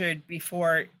got injured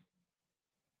before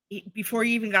he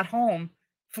even got home,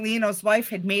 Foligno's wife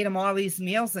had made him all these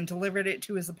meals and delivered it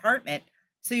to his apartment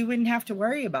so he wouldn't have to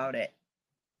worry about it.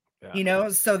 Yeah. You know,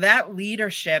 so that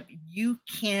leadership, you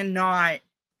cannot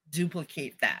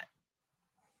duplicate that.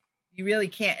 You really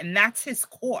can't. And that's his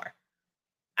core.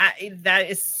 That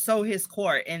is so his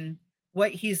core. And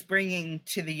what he's bringing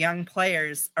to the young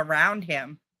players around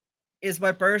him is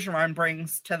what Bergeron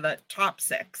brings to the top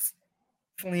six.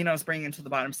 Foligno's bringing to the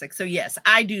bottom six. So yes,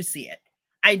 I do see it.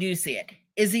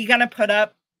 Is he going to put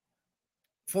up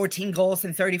 14 goals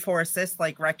and 34 assists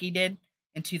like Recchi did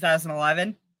in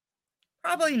 2011?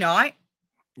 Probably not.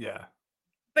 Yeah.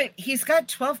 But he's got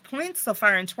 12 points so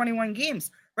far in 21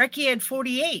 games. Recchi had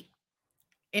 48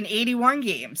 in 81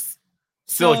 games.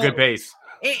 Still a good pace.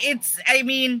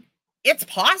 It's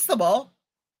possible.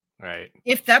 Right.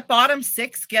 If that bottom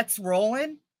six gets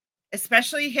rolling,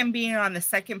 especially him being on the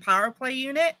second power play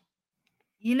unit,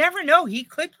 you never know. He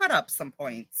could put up some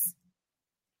points.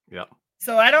 Yeah.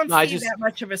 So I don't see that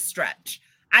much of a stretch.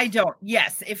 I don't.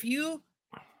 Yes, if you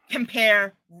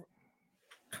compare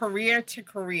career to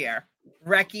career,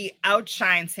 Recchi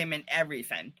outshines him in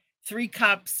everything. 3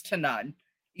 cups to none.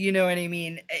 You know what I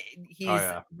mean?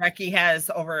 Recchi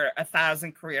has over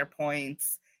 1,000 career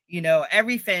points. You know,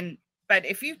 everything. But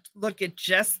if you look at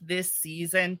just this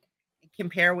season,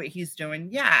 compare what he's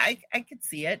doing, I could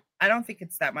see it. I don't think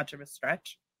it's that much of a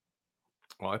stretch.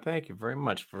 Well, thank you very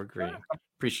much for agreeing.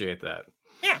 Appreciate that.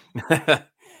 Yeah.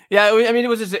 Yeah, I mean, it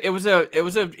was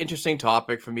an interesting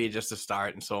topic for me just to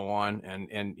start and so on,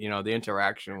 and you know, the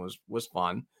interaction was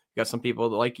fun. You got some people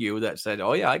like you that said,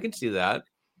 "Oh yeah, I can see that,"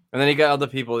 and then you got other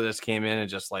people that just came in and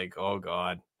just like, "Oh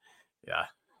God, yeah,"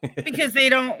 because they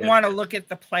don't want to look at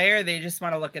the player; they just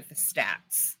want to look at the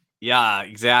stats. Yeah,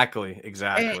 exactly.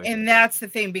 And that's the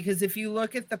thing, because if you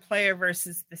look at the player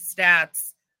versus the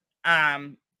stats,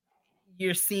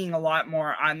 you're seeing a lot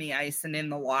more on the ice and in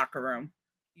the locker room.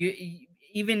 You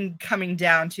even coming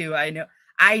down to,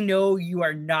 I know you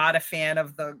are not a fan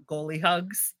of the goalie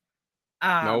hugs.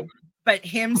 Nope. But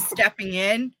him stepping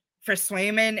in for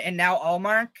Swayman and now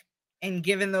Ullmark and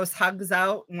giving those hugs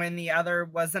out when the other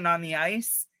wasn't on the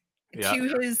ice,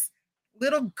 to his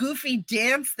little goofy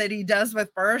dance that he does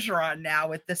with Bergeron now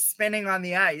with the spinning on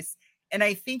the ice. And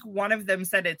I think one of them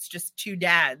said it's just 2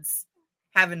 dads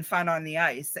having fun on the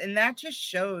ice. And that just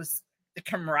shows the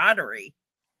camaraderie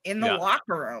in the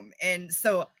locker room. And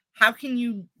so how can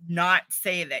you not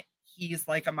say that he's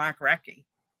like a Mark Recchi?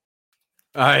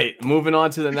 All right, moving on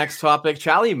to the next topic.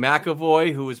 Charlie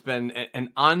McAvoy, who has been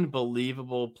an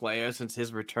unbelievable player since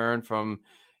his return from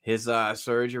his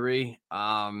surgery,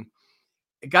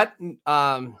 got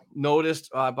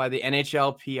noticed by the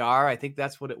NHL PR. I think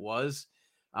that's what it was.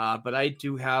 But I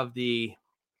do have the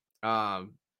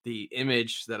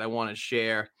image that I want to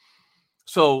share.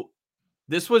 So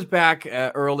this was back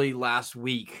early last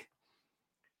week.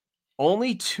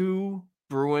 Only 2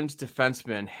 Bruins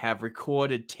defensemen have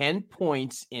recorded 10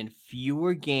 points in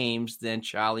fewer games than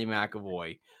Charlie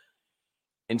McAvoy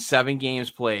in 7 games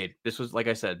played. This was, like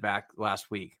I said, back last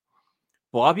week.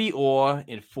 Bobby Orr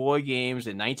in 4 games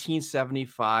in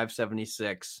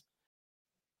 1975-76.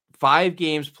 5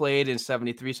 games played in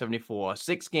 73-74.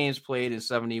 6 games played in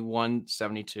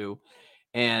 71-72.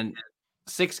 And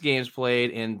 6 games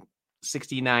played in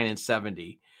 69 and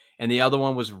 70. And the other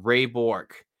one was Ray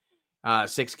Bourque.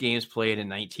 6 games played in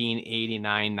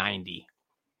 1989-90.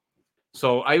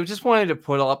 So I just wanted to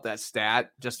put up that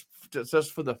stat just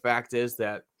for the fact is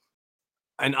that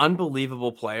an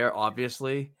unbelievable player,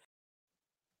 obviously.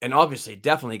 And obviously,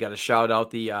 definitely got to shout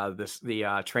out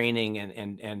the training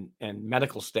and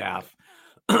medical staff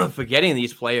for getting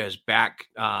these players back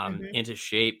into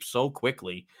shape so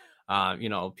quickly.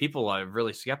 People are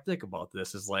really skeptic about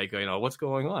this. It's like, what's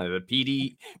going on? The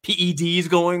PEDs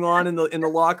going on in the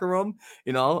locker room.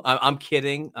 I'm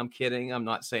kidding. I'm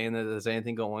not saying that there's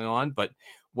anything going on, but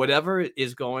whatever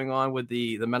is going on with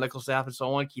the medical staff and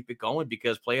so on, keep it going,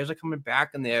 because players are coming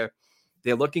back and they're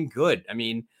looking good. I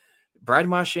mean, Brad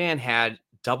Marchand had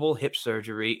double hip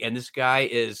surgery, and this guy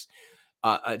is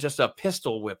just a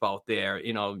pistol whip out there,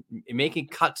 making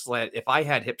cuts that if I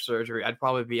had hip surgery, I'd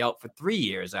probably be out for 3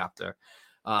 years after.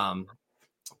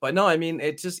 But no, I mean,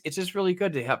 it's just really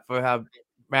good to have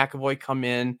McAvoy come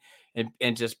in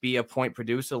and just be a point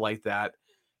producer like that.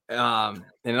 And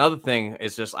another thing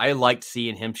is just I liked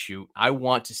seeing him shoot. I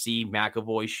want to see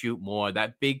McAvoy shoot more.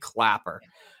 That big clapper.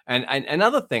 And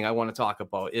another thing I want to talk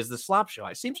about is the slap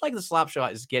shot. It seems like the slap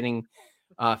shot is getting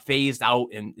phased out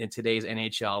in today's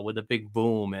NHL with a big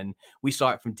boom. And we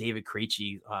saw it from David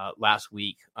Krejci last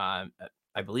week, I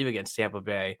believe against Tampa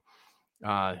Bay.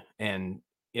 And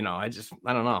I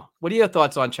don't know. What are your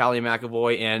thoughts on Charlie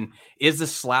McAvoy, and is the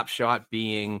slap shot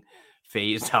being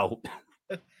phased out?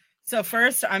 So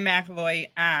first on McAvoy,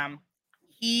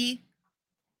 he,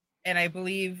 and I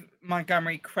believe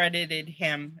Montgomery credited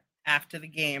him after the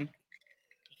game,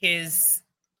 his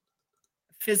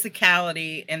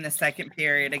physicality in the second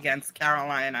period against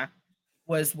Carolina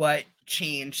was what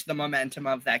changed the momentum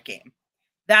of that game.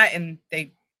 That, and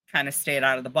they kind of stayed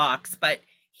out of the box, but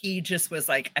he just was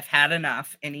like, I've had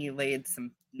enough. And he laid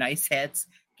some nice hits,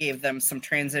 gave them some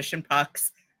transition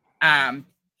pucks.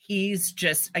 He's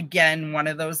just, again, one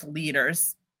of those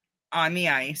leaders on the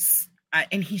ice.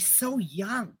 And he's so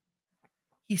young.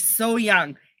 He's so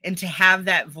young. And to have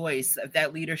that voice,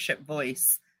 that leadership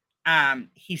voice,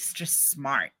 he's just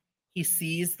smart. He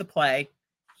sees the play.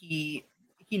 He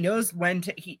knows when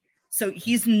to, so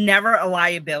he's never a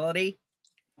liability,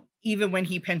 even when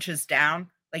he pinches down.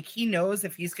 Like, he knows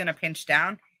if he's going to pinch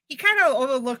down, he kind of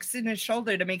overlooks in his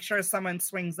shoulder to make sure someone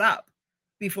swings up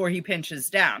before he pinches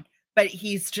down. But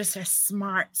he's just a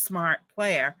smart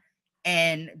player.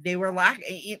 And they were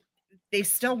they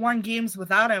still won games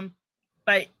without him,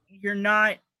 but you're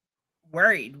not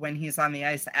worried when he's on the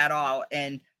ice at all.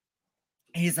 And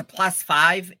he's a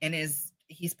 +5 and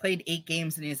he's played 8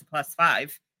 games and he's a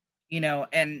 +5,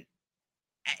 and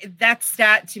that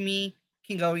stat to me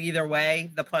can go either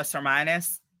way, the plus or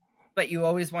minus, but you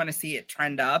always want to see it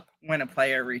trend up when a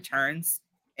player returns,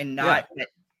 and not that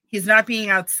he's not being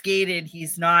outskated.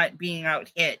 He's not being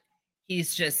out hit.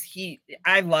 He's just,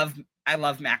 I love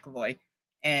McAvoy,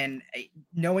 and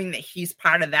knowing that he's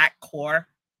part of that core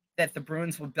that the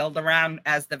Bruins will build around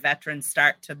as the veterans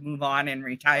start to move on and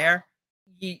retire.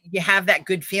 You have that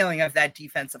good feeling of that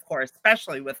defensive core,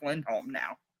 especially with Lindholm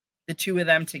now. The two of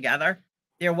them together,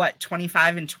 they're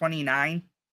 25 and 29.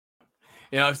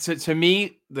 To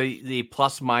me, the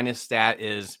plus minus stat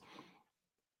is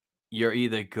you're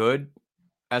either good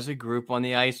as a group on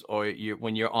the ice, or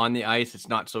when you're on the ice, it's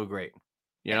not so great.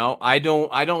 I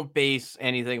don't base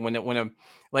anything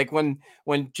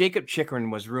when Jacob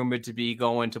Chychrun was rumored to be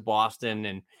going to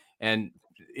Boston, and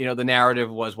the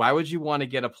narrative was, why would you want to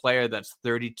get a player that's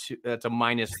 32, that's a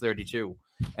 -32,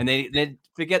 and they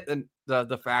forget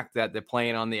the fact that they're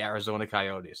playing on the Arizona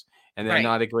Coyotes, and they're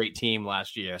not a great team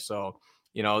last year. So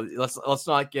let's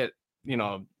not get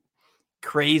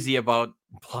crazy about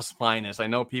plus minus. I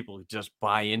know people just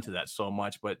buy into that so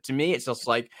much, but to me, it's just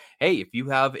like, hey, if you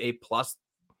have a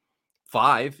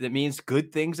 +5, that means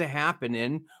good things are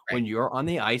happening when you're on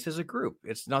the ice as a group.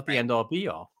 It's not the end all be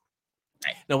all.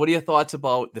 Right. Now, what are your thoughts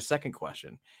about the second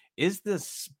question? Is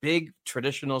this big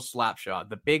traditional slap shot,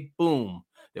 the big boom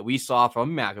that we saw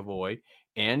from McAvoy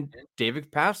and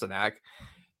David Pastrnak,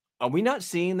 are we not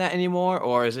seeing that anymore,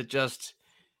 or is it just,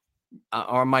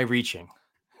 or am I reaching?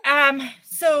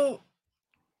 So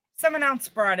someone else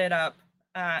brought it up.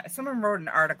 Someone wrote an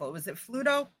article. Was it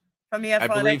Fluto from the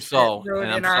Athletic? I believe so.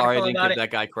 And I'm sorry I didn't give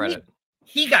that guy credit.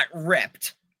 He got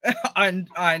ripped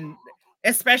on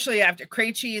especially after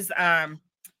Krejci's.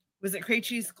 Was it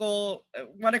Krejci's goal?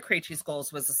 One of Krejci's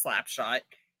goals was a slap shot.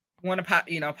 One of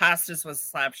Pasta's was a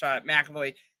slap shot.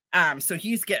 McAvoy. So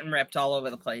he's getting ripped all over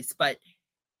the place, but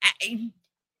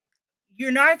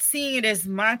you're not seeing it as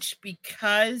much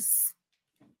because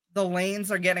the lanes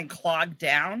are getting clogged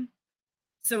down.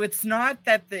 So it's not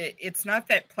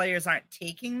that players aren't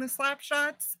taking the slap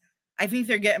shots. I think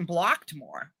they're getting blocked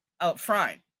more out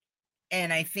front.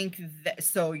 And I think that,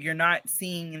 so you're not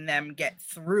seeing them get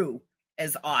through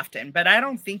as often, but I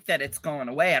don't think that it's going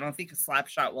away. I don't think a slap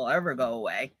shot will ever go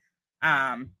away.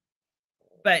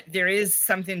 But there is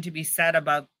something to be said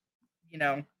about,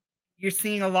 you're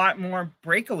seeing a lot more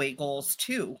breakaway goals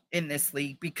too in this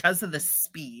league because of the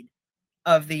speed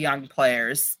of the young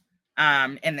players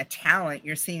and the talent.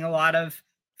 You're seeing a lot of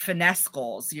finesse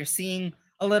goals. You're seeing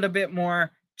a little bit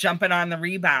more jumping on the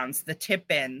rebounds, the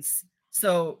tip-ins.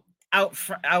 So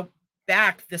out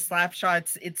back, the slap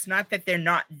shots, it's not that they're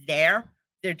not there.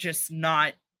 They're just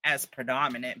not as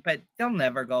predominant, but they'll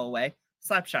never go away.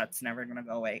 Slap shots never going to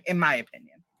go away, in my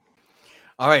opinion.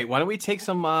 All right, why don't we take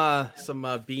some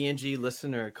BNG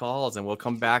listener calls, and we'll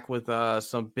come back with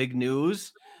some big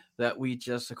news that we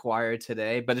just acquired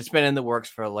today. But it's been in the works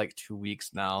for like 2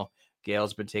 weeks now.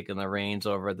 Gail's been taking the reins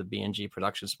over at the BNG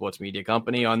Production Sports Media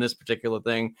Company on this particular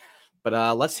thing.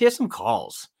 But let's hear some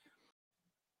calls.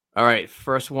 All right,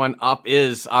 first one up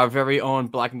is our very own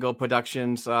Black and Gold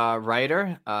Productions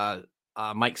writer,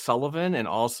 Mike Sullivan, and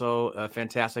also a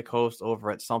fantastic host over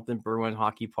at Something Bruin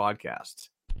Hockey Podcast.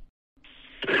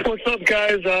 What's up,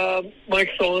 guys?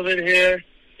 Mike Sullivan here.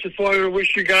 Just wanted to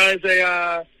wish you guys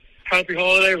a happy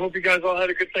holiday. Hope you guys all had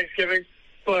a good Thanksgiving.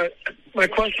 But my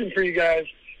question for you guys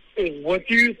is, what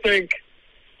do you think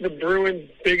the Bruins'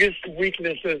 biggest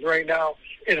weakness is right now,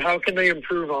 and how can they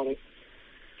improve on it?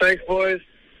 Thanks, boys.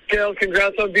 Gail,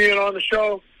 congrats on being on the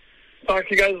show. Talk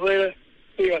to you guys later.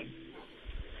 See ya.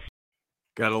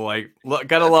 Gotta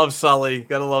love Sully.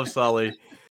 Gotta love Sully.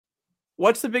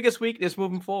 What's the biggest weakness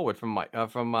moving forward from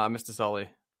Mr. Sully?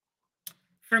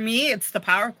 For me, it's the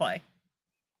power play.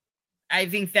 I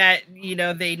think that,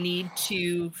 they need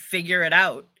to figure it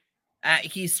out.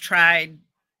 He's tried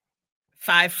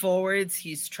 5 forwards.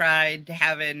 He's tried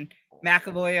having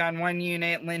McAvoy on one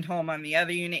unit, Lindholm on the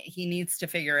other unit. He needs to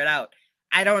figure it out.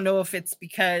 I don't know if it's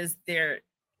because they're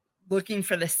looking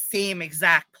for the same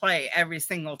exact play every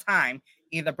single time,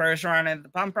 either Bergeron at the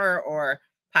bumper or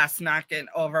Pastrnak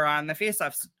over on the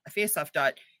faceoff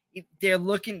dot. They're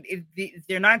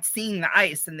not seeing the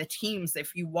ice, and the teams,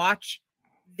 if you watch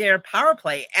their power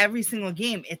play every single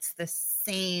game, it's the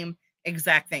same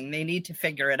exact thing. They need to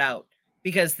figure it out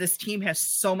because this team has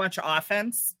so much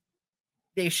offense.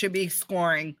 They should be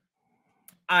scoring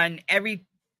on every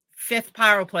 5th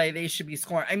power play. They should be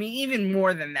scoring. I mean, even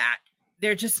more than that.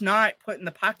 They're just not putting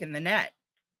the puck in the net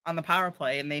on the power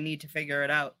play, and they need to figure it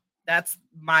out. That's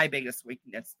my biggest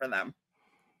weakness for them.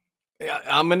 Yeah,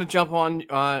 I'm going to jump on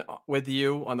with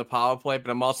you on the power play, but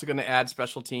I'm also going to add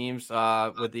special teams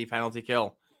with the penalty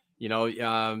kill.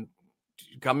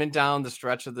 Coming down the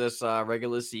stretch of this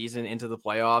regular season into the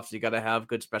playoffs, you got to have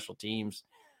good special teams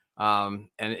and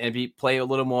play a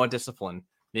little more discipline.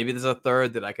 Maybe there's a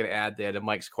third that I could add there to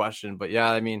Mike's question. But,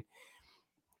 yeah, I mean,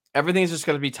 everything's just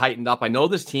going to be tightened up. I know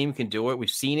this team can do it. We've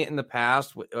seen it in the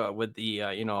past with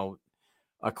the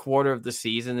a quarter of the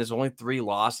season. There's only 3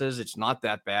 losses. It's not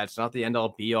that bad. It's not the end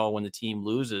all be all when the team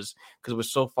loses because we're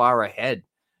so far ahead.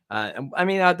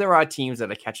 There are teams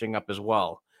that are catching up as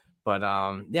well. But,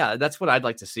 that's what I'd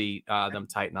like to see them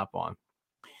tighten up on.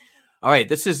 All right,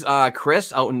 this is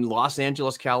Chris out in Los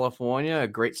Angeles, California, a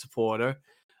great supporter.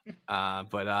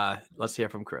 But let's hear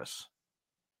from Chris.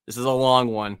 This is a long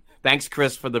one. Thanks,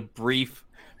 Chris, for the brief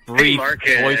Mark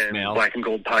voicemail. And Black and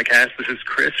Gold Podcast. This is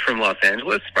Chris from Los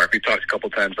Angeles. Mark, we've talked a couple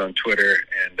times on Twitter,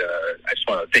 and I just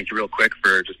want to thank you real quick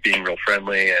for just being real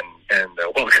friendly and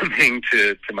welcoming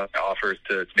to my offers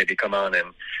to maybe come on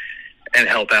and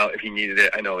help out if you needed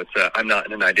it. I know it's I'm not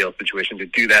in an ideal situation to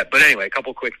do that, but anyway, a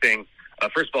couple quick things.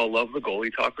 First of all, love the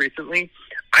goalie talk recently.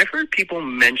 I've heard people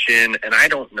mention, and I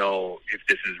don't know if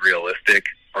this is realistic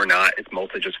or not, it's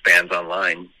mostly just fans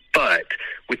online, but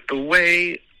with the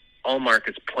way Ullmark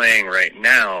is playing right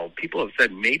now, people have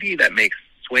said maybe that makes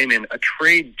Swayman a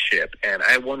trade chip, and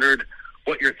I wondered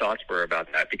what your thoughts were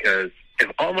about that, because if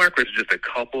Ullmark was just a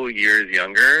couple years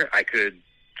younger, I could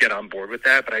get on board with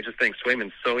that, but I just think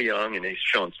Swayman's so young and he's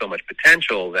shown so much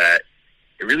potential that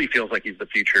it really feels like he's the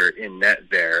future in net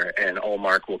there, and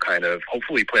Ullmark will kind of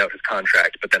hopefully play out his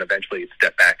contract, but then eventually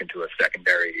step back into a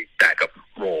secondary backup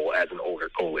role as an older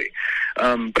goalie.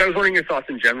 But I was wondering your thoughts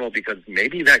in general, because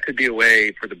maybe that could be a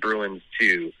way for the Bruins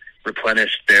to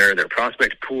replenish their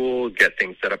prospect pool, get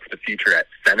things set up for the future at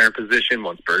center position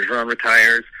once Bergeron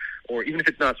retires, or even if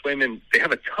it's not Swayman, they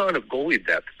have a ton of goalie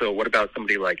depth. So what about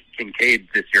somebody like Kincaid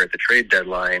this year at the trade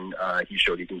deadline? He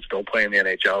showed he can still play in the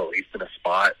NHL, at least in a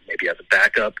spot, maybe as a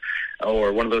backup,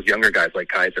 or one of those younger guys like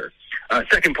Kaiser.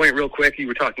 Second point, real quick, you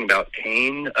were talking about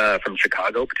Kane from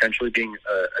Chicago potentially being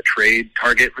a trade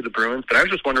target for the Bruins, but I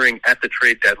was just wondering at the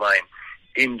trade deadline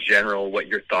in general what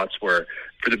your thoughts were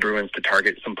for the Bruins to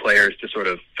target some players to sort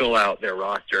of fill out their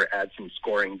roster, add some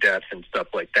scoring depth and stuff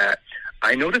like that.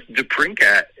 I noticed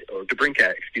DeBrincat,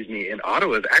 in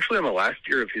Ottawa is actually on the last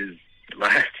year of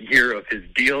his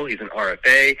deal. He's an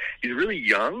RFA. He's really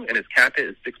young, and his cap hit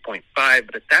is 6.5.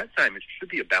 But at that time, it should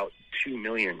be about $2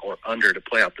 million or under to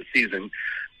play out the season.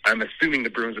 I'm assuming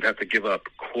the Bruins would have to give up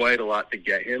quite a lot to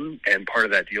get him, and part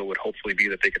of that deal would hopefully be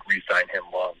that they could re-sign him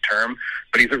long-term.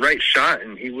 But he's a right shot,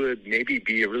 and he would maybe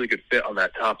be a really good fit on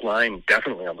that top line,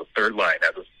 definitely on the third line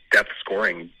as a depth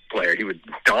scoring player. He would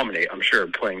dominate, I'm sure,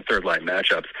 playing third line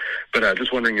matchups. But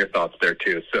just wondering your thoughts there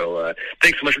too. So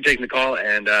thanks so much for taking the call,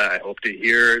 and I hope to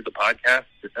hear the podcast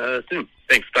soon.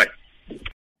 Thanks. Bye.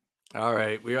 All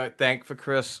right. We are thank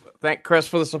Chris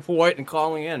for the support and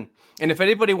calling in. And if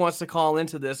anybody wants to call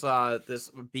into this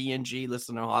this BNG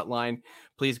listener hotline,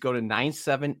 please go to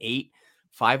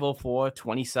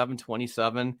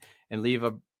 978-504-2727 and leave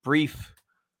a brief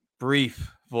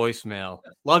voicemail.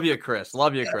 Love you, Chris.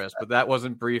 But that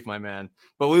wasn't brief, my man.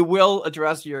 But we will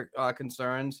address your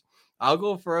concerns. I'll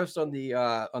go first on the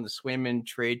Swayman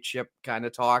trade chip kind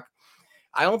of talk.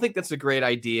 I don't think that's a great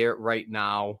idea right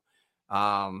now.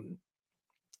 Ullmark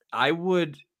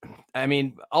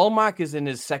is in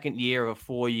his second year of a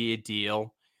 4-year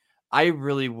deal. I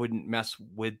really wouldn't mess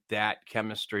with that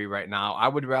chemistry right now. I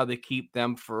would rather keep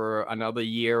them for another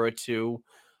year or two,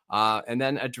 and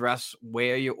then address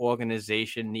where your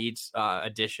organization needs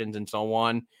additions and so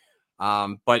on.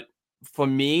 But for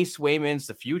me, Swayman's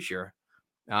the future,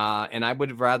 and I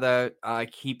would rather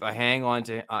keep a hang on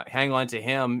to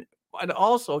him, but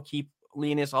also keep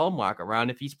Linus Ullmark around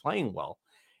if he's playing well.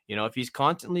 You know, if he's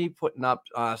constantly putting up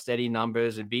steady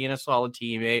numbers and being a solid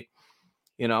teammate,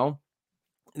 you know,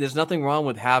 there's nothing wrong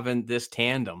with having this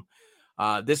tandem.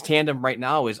 This tandem right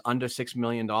now is under $6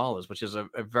 million, which is a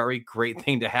very great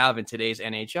thing to have in today's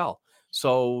NHL.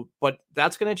 So, but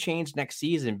that's going to change next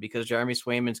season because Jeremy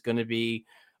Swayman's going to be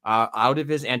out of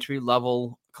his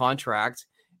entry-level contract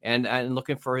and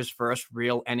looking for his first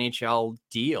real NHL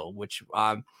deal, which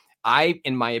I,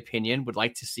 in my opinion, would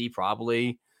like to see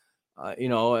probably a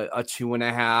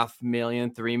 $2.5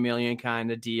 million, $3 million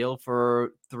kind of deal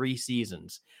for 3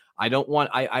 seasons. I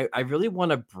really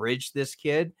want to bridge this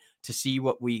kid to see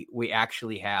what we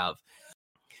actually have.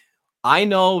 I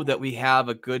know that we have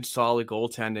a good, solid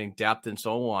goaltending depth and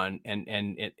so on, and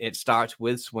it starts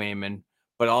with Swayman,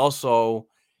 but also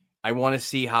I want to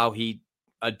see how he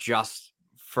adjusts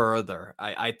further.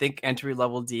 I think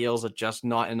entry-level deals are just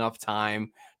not enough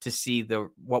time to see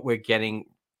what we're getting,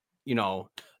 you know,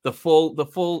 the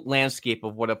full landscape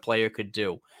of what a player could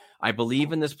do. I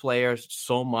believe in this player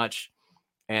so much,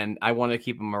 and I want to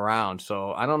keep him around.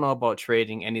 So I don't know about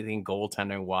trading anything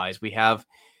goaltending wise. We have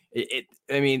it.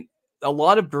 I mean, a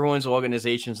lot of Bruins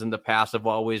organizations in the past have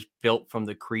always built from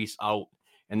the crease out,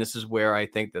 and this is where I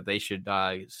think that they should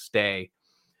stay.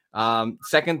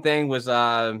 Second thing was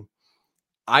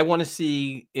I want to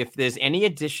see if there's any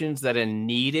additions that are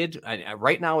needed.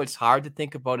 Right now, it's hard to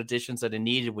think about additions that are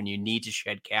needed when you need to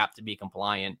shed cap to be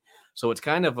compliant. So it's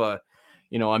kind of a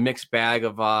mixed bag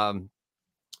of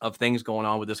things going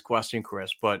on with this question,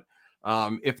 Chris. But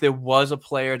if there was a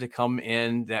player to come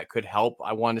in that could help,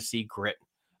 I want to see grit.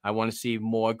 I want to see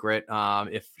more grit.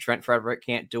 If Trent Frederick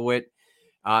can't do it,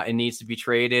 it needs to be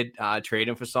traded. Trade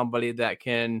him for somebody that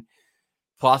can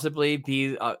possibly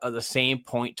be the same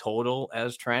point total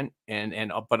as Trent,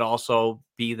 but also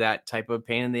be that type of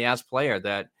pain in the ass player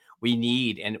that we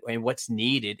need and what's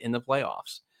needed in the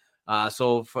playoffs.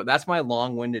 So that's my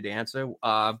long-winded answer.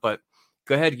 But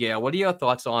go ahead, Gail. What are your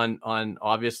thoughts on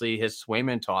obviously his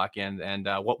Swayman talk and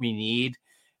what we need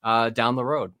down the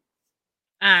road?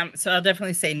 So I'll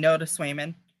definitely say no to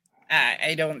Swayman.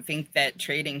 I don't think that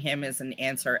trading him is an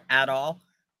answer at all.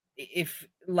 If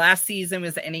last season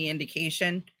was any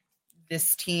indication,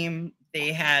 this team,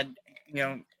 they had,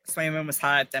 Swayman was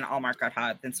hot, then Ullmark got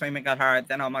hot, then Swayman got hot,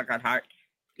 then Ullmark got hot,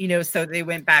 so they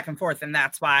went back and forth, and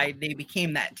that's why they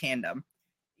became that tandem.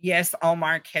 Yes,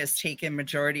 Ullmark has taken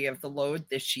majority of the load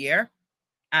this year,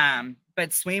 but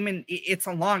Swayman, it's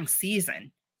a long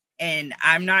season, and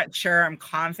I'm not sure I'm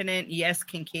confident. Yes,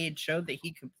 Kincaid showed that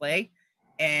he could play,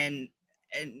 and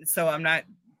so I'm not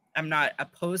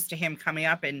opposed to him coming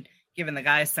up and giving the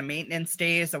guys some maintenance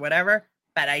days or whatever.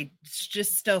 But I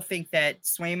just still think that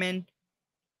Swayman,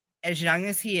 as young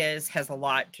as he is, has a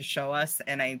lot to show us.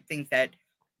 And I think that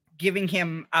giving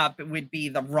him up would be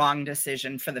the wrong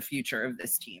decision for the future of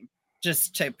this team,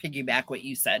 just to piggyback what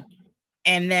you said.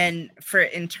 And then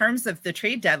in terms of the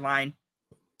trade deadline,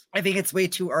 I think it's way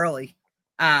too early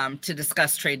to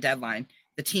discuss trade deadline.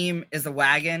 The team is a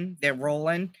wagon. They're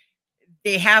rolling.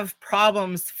 They have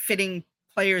problems fitting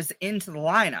players into the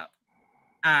lineup.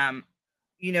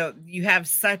 You have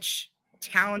such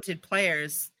talented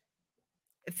players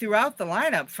throughout the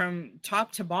lineup from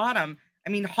top to bottom. I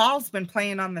mean, Hall's been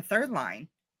playing on the third line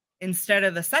instead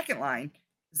of the second line.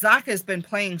 Zacha's been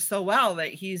playing so well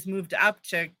that he's moved up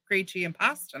to Krejci and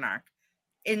Pasternak.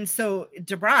 And so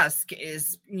DeBrusk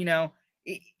is,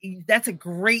 that's a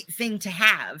great thing to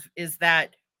have, is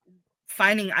that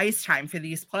finding ice time for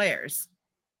these players.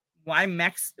 Why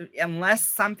unless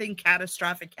something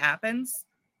catastrophic happens,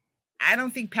 I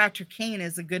don't think Patrick Kane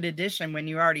is a good addition when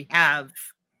you already have,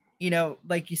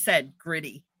 like you said,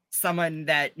 gritty, someone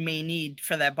that may need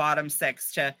for that bottom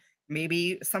six to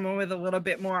maybe someone with a little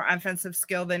bit more offensive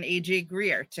skill than AJ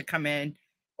Greer to come in,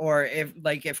 or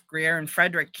if Greer and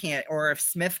Frederick can't, or if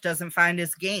Smith doesn't find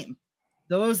his game.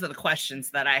 Those are the questions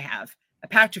that I have.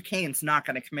 Patrick Kane's not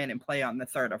going to come in and play on the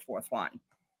third or fourth line.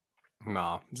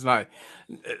 No, it's not.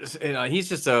 He's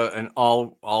just an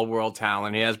all-world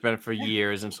talent. He has been for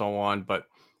years and so on. But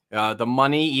the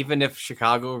money, even if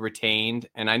Chicago retained,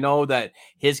 and I know that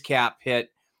his cap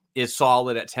hit is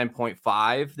solid at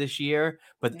 10.5 this year,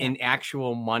 but in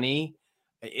actual money,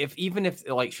 even if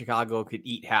like Chicago could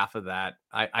eat half of that,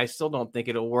 I still don't think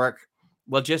it'll work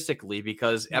logistically,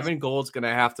 because Evan Gold's going to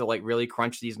have to like really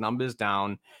crunch these numbers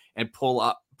down and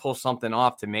pull something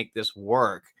off to make this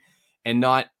work, and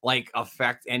not like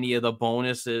affect any of the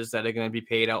bonuses that are going to be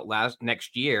paid out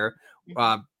next year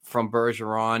from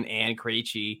Bergeron and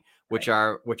Krejci, which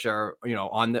are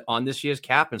on this year's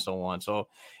cap and so on. So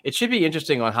it should be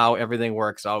interesting on how everything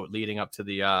works out leading up to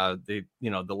the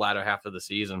latter half of the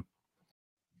season.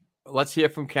 Let's hear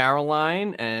from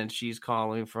Caroline, and she's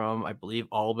calling from, I believe,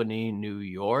 Albany, New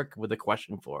York, with a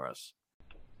question for us.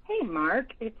 Hey,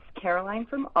 Mark. It's Caroline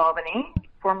from Albany,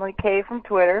 formerly Kay from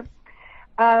Twitter.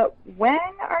 When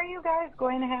are you guys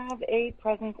going to have a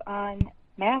presence on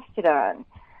Mastodon?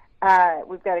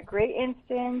 We've got a great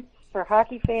instance for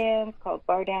hockey fans called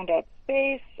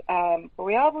bardown.space, but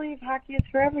we all believe hockey is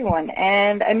for everyone,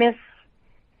 and I miss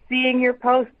seeing your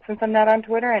posts since I'm not on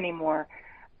Twitter anymore.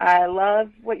 I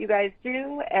love what you guys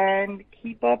do, and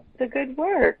keep up the good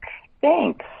work.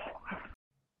 Thanks.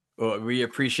 Well, we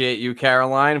appreciate you,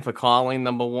 Caroline, for calling,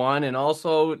 number one, and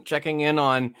also checking in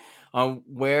on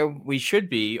where we should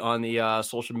be on the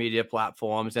social media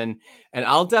platforms, and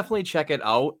I'll definitely check it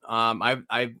out.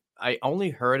 I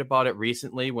only heard about it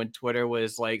recently when Twitter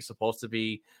was like supposed to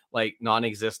be like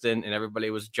non-existent and everybody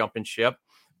was jumping ship,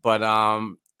 but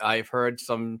I've heard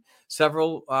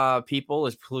several people,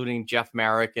 including Jeff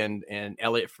Marek and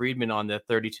Elliot Friedman on the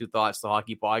 32 Thoughts, the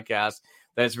hockey podcast,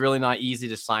 that it's really not easy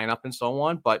to sign up and so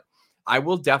on. But I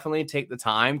will definitely take the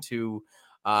time to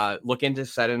look into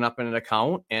setting up an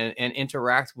account and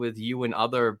interact with you and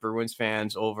other Bruins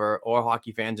fans or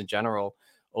hockey fans in general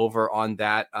over on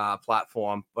that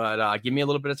platform. But give me a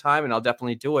little bit of time and I'll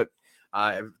definitely do it.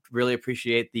 I really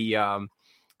appreciate the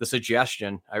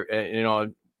suggestion.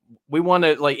 We want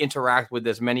to like interact with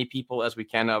as many people as we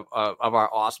can of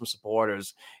our awesome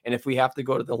supporters. And if we have to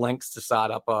go to the lengths to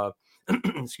start up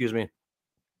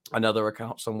another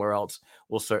account somewhere else,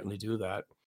 we'll certainly do that.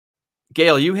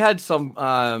 Gail, you had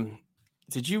some,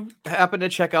 did you happen to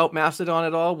check out Mastodon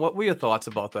at all? What were your thoughts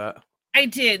about that? I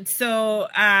did. So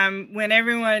when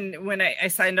I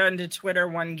signed on to Twitter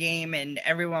one game and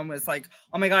everyone was like,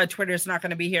 oh my God, Twitter's not going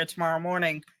to be here tomorrow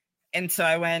morning. And so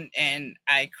I went and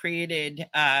I created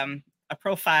a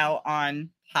profile on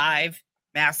Hive,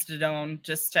 Mastodon,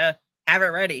 just to have it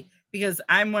ready, because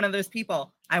I'm one of those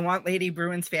people. I want Lady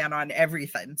Bruins fan on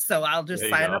everything. So I'll just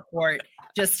sign up for it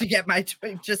just to get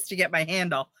my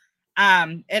handle.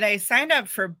 And I signed up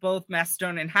for both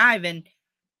Mastodon and Hive, and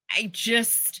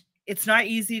it's not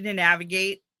easy to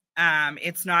navigate.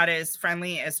 It's not as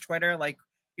friendly as Twitter. Like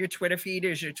your Twitter feed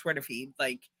is your Twitter feed.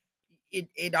 Like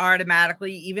it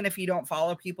automatically, even if you don't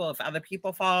follow people, if other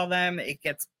people follow them, it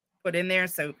gets put in there.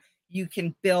 So you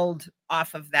can build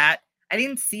off of that. I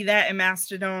didn't see that in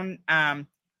Mastodon.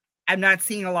 I'm not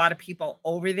seeing a lot of people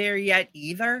over there yet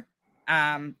either.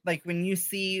 Like when you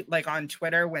see like on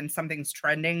Twitter, when something's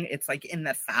trending, it's like in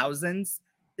the thousands.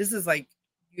 This is like,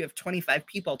 you have 25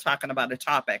 people talking about a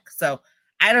topic. So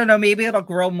I don't know, maybe it'll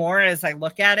grow more as I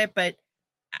look at it, but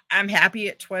I'm happy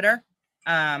at Twitter.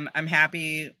 I'm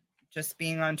happy just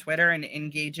being on Twitter and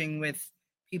engaging with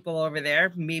people over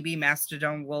there. Maybe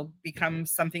Mastodon will become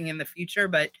something in the future,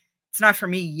 but it's not for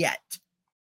me yet.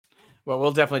 Well,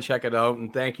 we'll definitely check it out.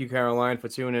 And thank you, Caroline, for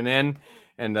tuning in.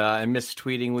 And I miss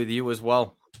tweeting with you as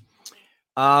well.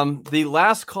 The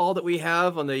last call that we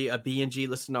have on the B&G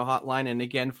listener hotline. And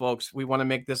again, folks, we want to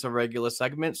make this a regular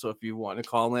segment. So if you want to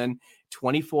call in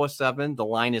 24/7, the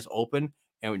line is open.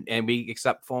 And we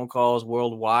accept phone calls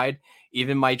worldwide.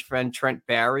 Even my friend Trent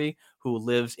Barry, who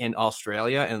lives in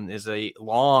Australia and is a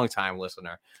long-time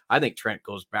listener. I think Trent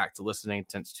goes back to listening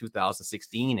since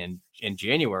 2016 in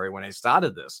January when I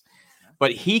started this.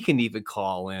 But he can even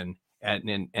call in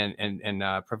and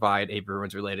provide a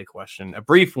Bruins-related question. A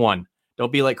brief one.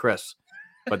 Don't be like Chris.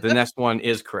 But the next one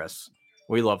is Chris.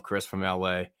 We love Chris from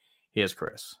LA. Here's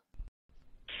Chris.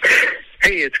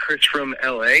 Hey, it's Chris from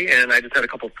LA, and I just had a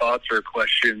couple thoughts or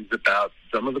questions about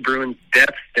some of the Bruins'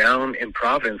 depth down in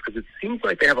Providence, because it seems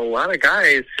like they have a lot of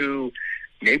guys who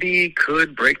maybe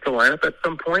could break the lineup at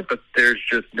some point, but there's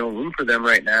just no room for them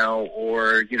right now,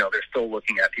 or, they're still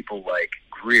looking at people like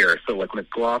Greer, so like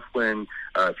McLaughlin,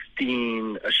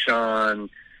 Steen, Ashawn,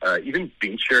 even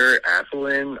Beecher,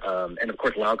 Asselin, and of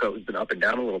course Lauko, who's been up and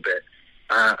down a little bit.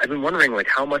 I've been wondering,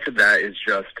 how much of that is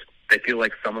just they feel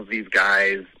like some of these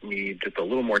guys need just a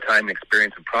little more time and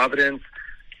experience in Providence.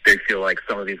 They feel like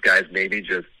some of these guys maybe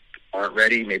just aren't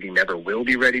ready, maybe never will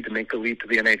be ready to make the leap to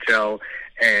the NHL,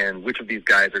 and which of these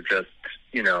guys are just,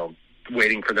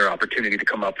 waiting for their opportunity to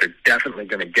come up. They're definitely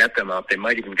going to get them up. They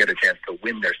might even get a chance to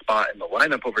win their spot in the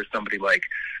lineup over somebody like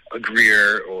a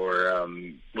Greer or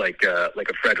like a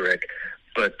Frederick.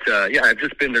 But,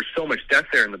 there's so much depth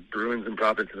there, and the Bruins and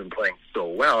Providence have been playing so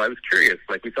well. I was curious.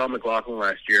 We saw McLaughlin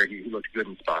last year. He looked good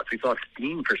in spots. We saw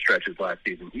Steen for stretches last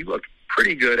season. He looked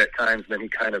pretty good at times, then he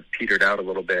kind of petered out a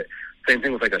little bit. Same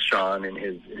thing with Ashawn in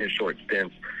his short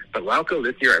stints. But Lauko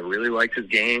this year, I really liked his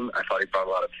game. I thought he brought a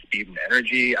lot of speed and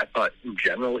energy. I thought in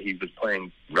general he was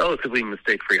playing relatively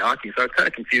mistake-free hockey. So I was kind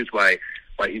of confused why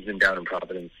he's been down in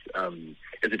Providence.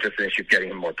 Is it just an issue of getting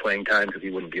him more playing time because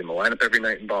he wouldn't be in the lineup every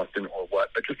night in Boston, or what?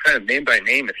 But just kind of name by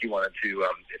name, if you wanted to,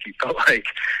 if you felt like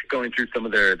going through some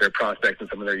of their prospects and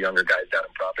some of their younger guys down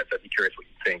in Providence, I'd be curious what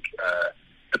you think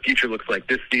the future looks like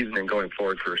this season and going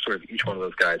forward for sort of each one of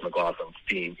those guys, McLaughlin,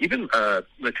 Steen, even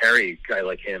Letary, guy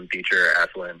like him, Beecher,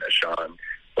 Asselin, Ashawn,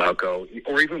 Lauko,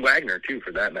 or even Wagner, too,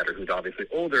 for that matter, who's obviously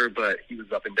older, but he was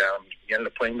up and down. He ended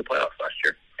up playing the playoffs last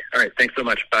year. All right, thanks so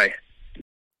much. Bye.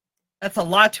 That's a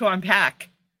lot to unpack.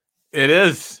 It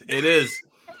is.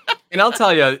 And I'll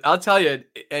tell you,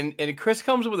 and Chris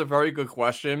comes with a very good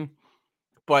question,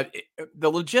 but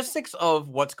the logistics of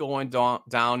what's going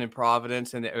down in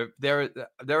Providence, and they're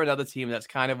another team that's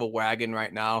kind of a wagon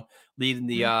right now, leading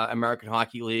the American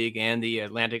Hockey League and the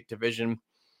Atlantic Division,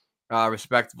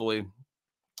 respectively.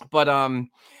 But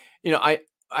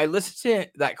I listened to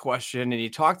that question, and he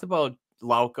talked about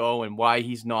Lauko and why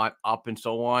he's not up and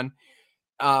so on.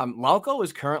 Lauko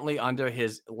is currently under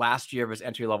his last year of his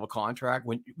entry-level contract,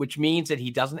 which means that he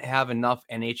doesn't have enough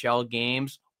NHL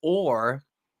games or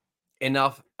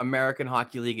enough American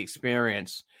Hockey League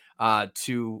experience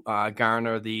to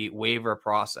garner the waiver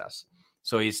process.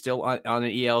 So he's still on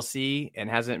an ELC and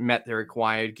hasn't met the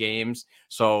required games.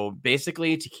 So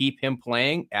basically, to keep him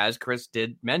playing, as Chris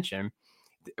did mention,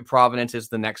 Providence is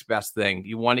the next best thing.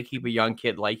 You want to keep a young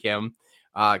kid like him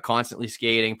constantly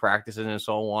skating, practicing, and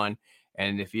so on.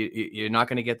 And if you're not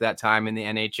going to get that time in the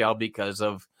NHL because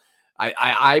of,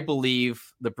 I believe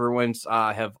the Bruins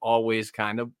have always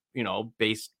kind of,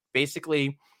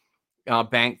 basically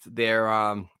banked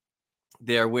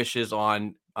their wishes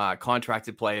on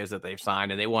contracted players that they've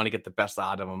signed, and they want to get the best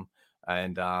out of them.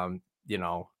 And,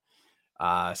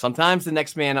 sometimes the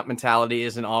next man up mentality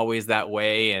isn't always that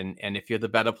way. And if you're the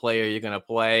better player, you're going to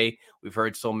play. We've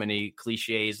heard so many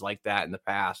cliches like that in the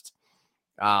past.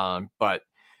 But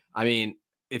I mean,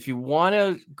 if you want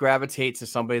to gravitate to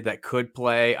somebody that could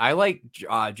play, I like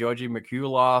Georgi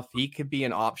Merkulov. He could be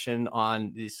an option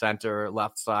on the center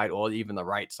left side or even the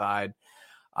right side.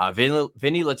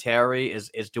 Vinny Letary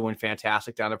is doing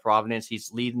fantastic down at Providence.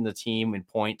 He's leading the team in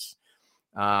points.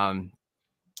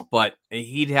 But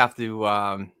he'd have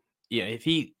to, if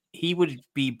he would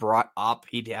be brought up,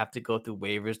 he'd have to go through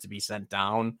waivers to be sent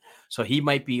down. So he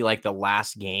might be like the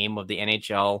last game of the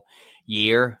NHL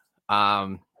year.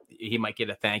 He might get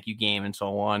a thank you game and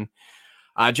so on.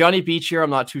 Johnny Beecher,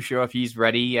 I'm not too sure if he's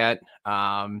ready yet.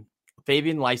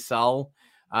 Fabian Lysell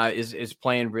is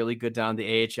playing really good down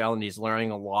the AHL, and he's learning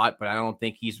a lot, but I don't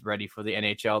think he's ready for the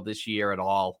NHL this year at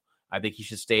all. I think he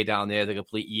should stay down there the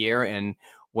complete year, and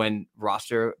when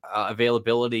roster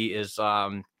availability is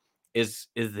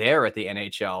there at the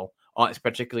NHL,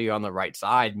 particularly on the right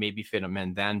side, maybe fit him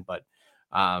in then, but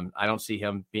I don't see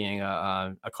him being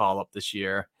a call-up this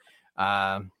year.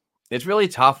 It's really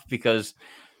tough because,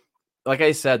 like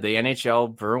I said, the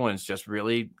NHL Bruins just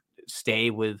really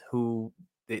stay with who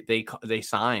they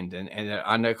signed and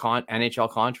under NHL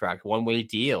contract, one-way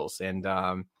deals. And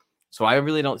so I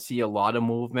really don't see a lot of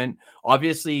movement.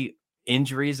 Obviously,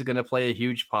 injuries are going to play a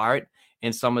huge part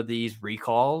in some of these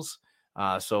recalls.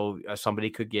 So somebody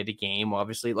could get a game.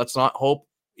 Obviously, let's not hope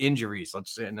injuries.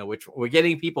 Which we're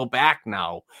getting people back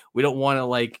now. We don't want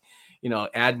to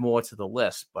add more to the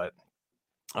list, but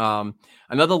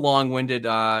another long-winded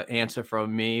answer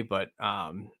from me, but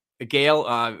Gail,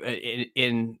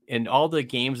 in all the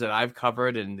games that I've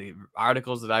covered and the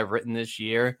articles that I've written this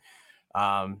year,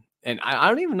 and I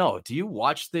don't even know, do you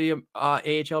watch the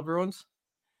AHL Bruins?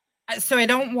 So I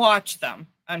don't watch them.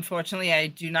 Unfortunately, I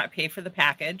do not pay for the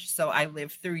package. So I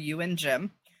live through you and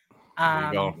Jim.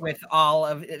 With all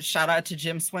of shout out to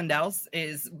Jim Swindell's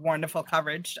is wonderful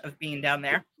coverage of being down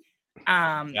there.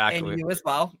 And you as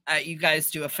well. You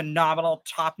guys do a phenomenal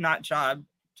top-notch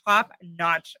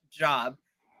job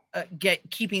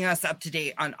keeping us up to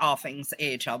date on all things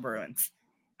AHL Bruins.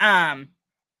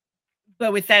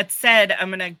 But with that said, I'm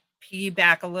going to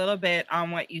piggyback a little bit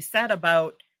on what you said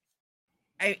about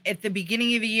at the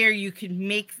beginning of the year, you could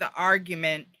make the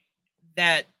argument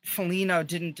that Foligno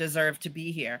didn't deserve to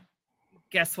be here.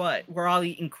 Guess what? We're all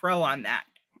eating crow on that.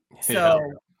 So,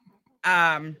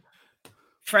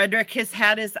 Frederic has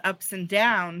had his ups and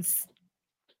downs,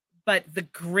 but the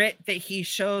grit that he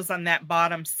shows on that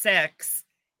bottom six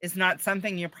is not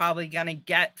something you're probably going to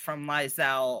get from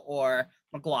Lysell or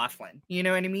McLaughlin. You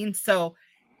know what I mean? So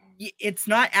it's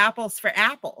not apples for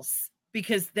apples,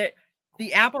 because the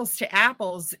apples to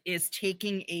apples is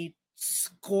taking a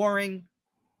scoring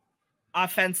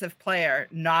offensive player,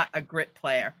 not a grit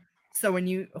player. So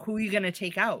who are you going to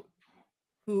take out?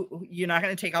 Who you're not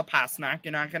going to take out Pasternak.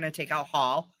 You're not going to take out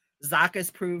Hall.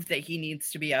 Zaka's proved that he needs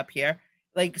to be up here.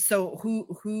 Like, so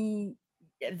who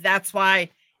that's why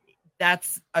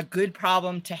that's a good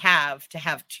problem to have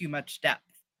too much depth.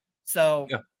 So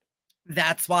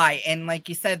that's why. And like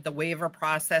you said, the waiver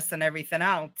process and everything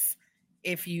else,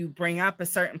 if you bring up a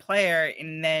certain player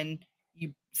and then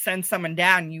you send someone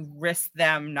down, you risk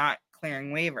them not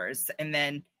clearing waivers. And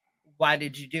then why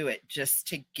did you do it? Just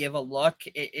to give a look?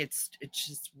 It's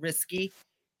just risky.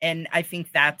 And I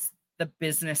think that's the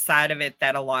business side of it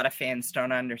that a lot of fans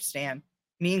don't understand.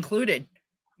 Me included.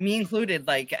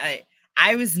 Like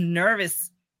I was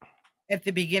nervous at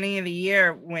the beginning of the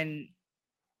year when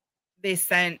they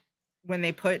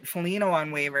put Foligno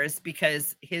on waivers,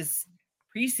 because his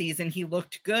preseason, he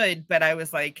looked good, but I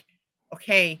was like,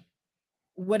 okay,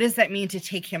 what does that mean to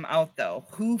take him out though?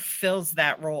 Who fills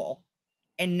that role?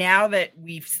 And now that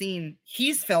we've seen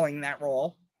he's filling that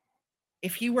role,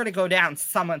 if he were to go down,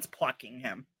 someone's plucking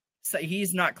him. So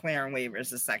he's not clearing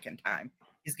waivers a second time.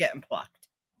 He's getting plucked.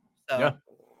 So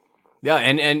yeah,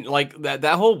 and like that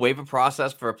whole waiver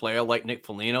process for a player like Nick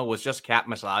Foligno was just cap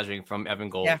massaging from Evan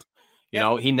Gold. Yeah. You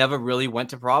know, he never really went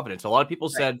to Providence. A lot of people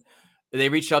said, they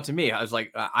reached out to me. I was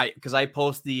like, because I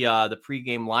post the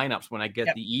pregame lineups when I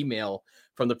get the email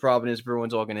from the Providence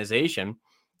Bruins organization,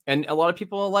 and a lot of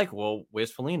people are like, "Well,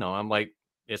 where's Foligno?" I'm like,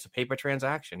 "It's a paper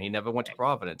transaction. He never went to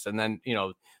Providence." And then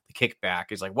the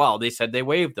kickback is like, "Well, they said they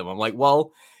waived him." I'm like,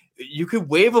 "Well, you could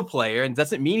waive a player, and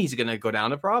doesn't mean he's going to go down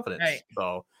to Providence." Right.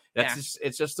 So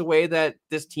it's just the way that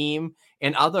this team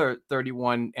and other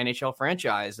 31 NHL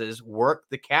franchises work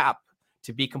the cap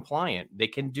to be compliant. They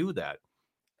can do that.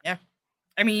 Yeah.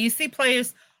 I mean, you see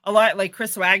players a lot, like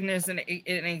Chris Wagner is an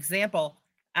example.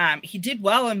 He did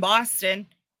well in Boston,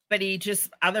 but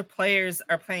other players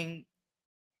are playing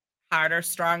harder,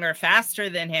 stronger, faster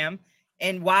than him.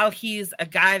 And while he's a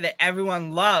guy that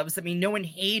everyone loves, I mean, no one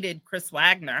hated Chris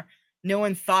Wagner. No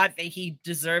one thought that he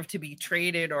deserved to be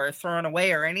traded or thrown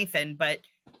away or anything.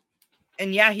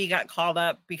 He got called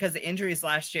up because of injuries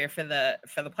last year for the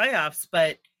playoffs.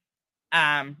 But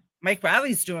Mike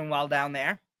Riley's doing well down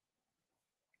there.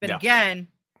 But again,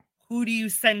 who do you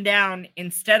send down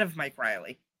instead of Mike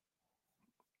Riley?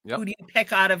 Yep. Who do you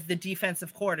pick out of the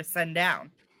defensive core to send down?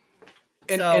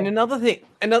 And another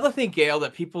thing, Gail,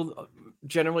 that people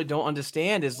generally don't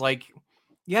understand is like,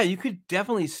 you could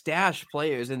definitely stash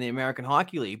players in the American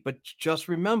Hockey League, but just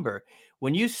remember,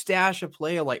 when you stash a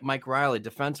player like Mike Riley,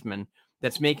 defenseman,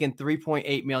 that's making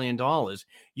 $3.8 million,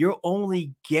 you're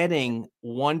only getting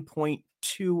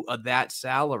 1.2 of that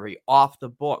salary off the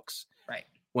books. Right.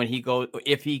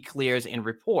 If he clears and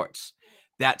reports,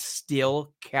 that's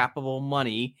still capable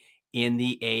money in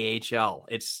the AHL.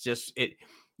 It's just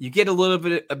you get a little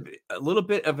bit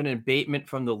of an abatement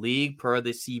from the league per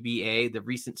the CBA, the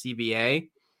recent CBA,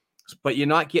 but you're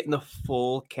not getting the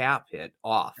full cap hit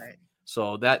off. Right.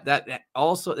 So that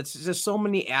also, it's just so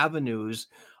many avenues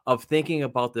of thinking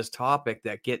about this topic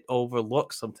that get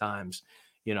overlooked sometimes.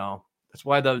 That's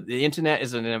why the internet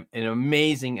is an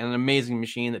amazing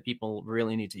machine that people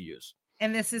really need to use.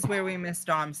 And this is where we miss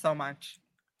Dom so much.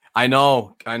 I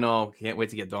know. Can't wait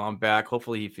to get Dom back.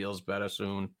 Hopefully he feels better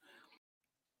soon.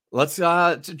 Let's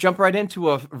jump right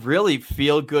into a really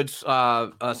feel-good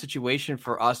situation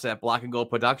for us at Black and Gold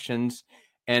Productions.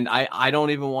 And I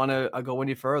don't even want to go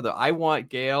any further. I want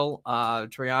Gail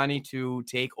Triani to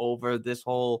take over this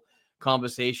whole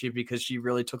conversation because she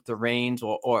really took the reins,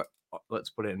 or let's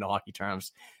put it in hockey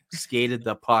terms, skated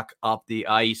the puck up the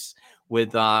ice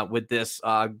with this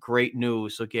great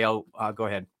news. So Gail, go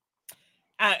ahead.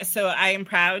 So I am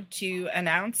proud to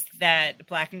announce that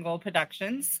Black and Gold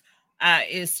Productions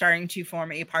is starting to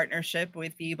form a partnership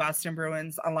with the Boston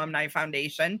Bruins Alumni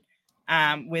Foundation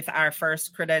with our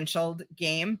first credentialed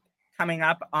game coming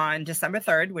up on December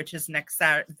 3rd, which is next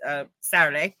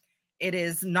Saturday. It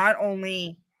is not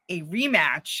only a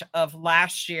rematch of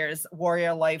last year's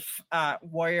Warrior oh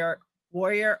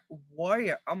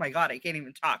my God, I can't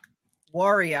even talk.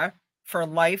 Warrior for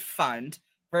Life Fund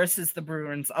versus the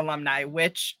Bruins alumni,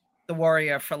 which the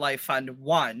Warrior for Life Fund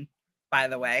won, by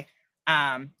the way.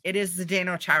 It is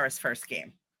Zdeno Chara's first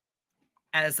game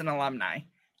as an alumni.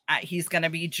 He's going to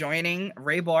be joining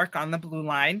Ray Bourque on the blue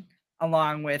line,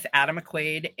 along with Adam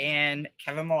McQuaid and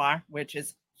Kevin Millar, which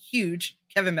is huge.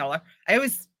 Kevin Miller. I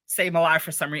always say Millar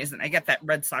for some reason. I get that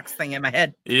Red Sox thing in my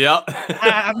head. Yep.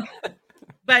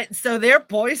 But so they're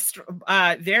boys,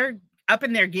 they're up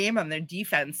in their game on their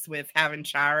defense with having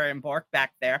Chara and Bourque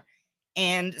back there.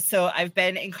 And so I've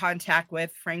been in contact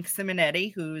with Frank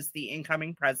Simonetti, who's the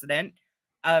incoming president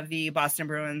of the Boston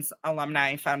Bruins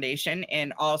Alumni Foundation,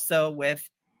 and also with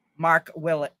Mark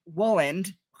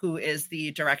Wooland, who is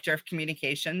the director of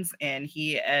communications, and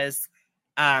he has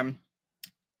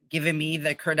given me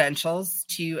the credentials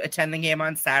to attend the game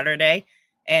on Saturday.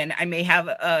 And I may have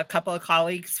a couple of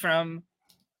colleagues from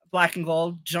Black and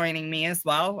Gold joining me as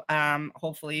well.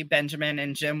 Hopefully Benjamin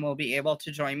and Jim will be able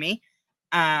to join me.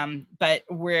 But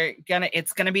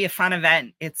it's gonna be a fun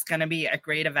event. It's gonna be a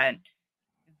great event.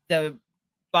 The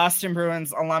Boston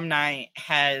Bruins alumni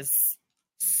has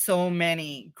so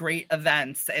many great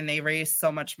events, and they raise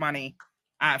so much money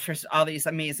for all these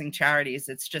amazing charities.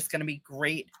 It's just going to be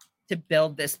great to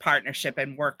build this partnership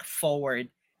and work forward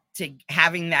to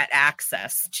having that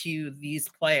access to these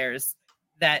players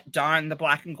that don the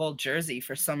black and gold jersey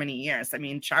for so many years. I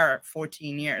mean, Chara,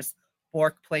 14 years.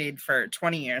 Bourque played for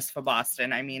 20 years for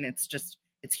Boston. I mean, it's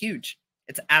huge.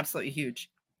 It's absolutely huge.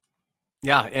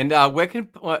 Yeah, and where can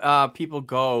people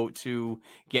go to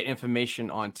get information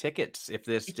on tickets if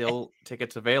there's still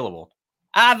tickets available?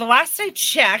 The last I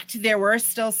checked, there were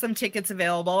still some tickets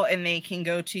available, and they can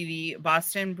go to the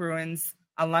Boston Bruins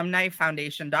Alumni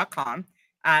Foundation.com,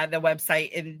 the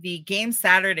website. And the game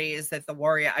Saturday is at the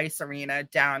Warrior Ice Arena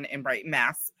down in Brighton,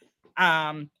 Mass.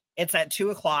 It's at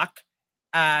 2:00.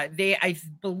 I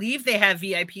believe they have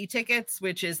VIP tickets,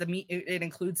 which is it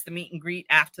includes the meet and greet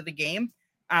after the game.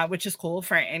 Which is cool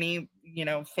for any,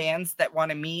 fans that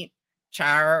want to meet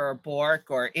Chara or Bourque,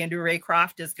 or Andrew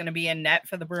Raycroft is going to be in net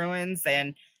for the Bruins.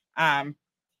 And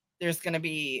there's going to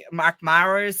be Mark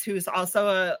Mowers, who's also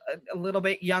a little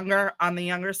bit younger, on the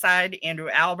younger side. Andrew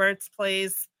Alberts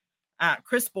plays.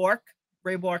 Chris Bourque,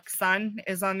 Ray Bourque's son,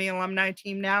 is on the alumni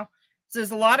team now. So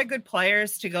there's a lot of good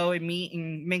players to go and meet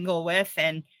and mingle with.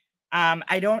 And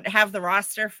I don't have the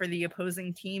roster for the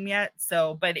opposing team yet,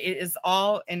 but it is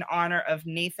all in honor of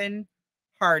Nathan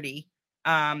Hardy,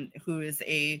 who is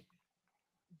a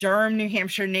Durham, New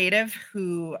Hampshire native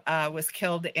who was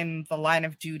killed in the line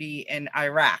of duty in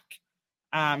Iraq.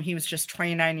 He was just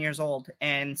 29 years old.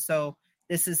 And so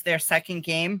this is their second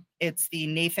game. It's the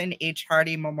Nathan H.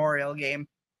 Hardy Memorial Game.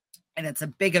 And it's a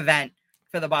big event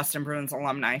for the Boston Bruins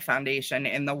Alumni Foundation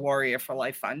and the Warrior for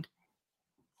Life Fund.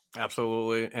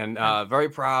 Absolutely. And very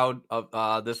proud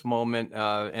of this moment.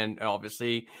 And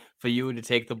obviously for you to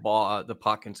take the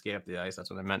puck and skate up the ice. That's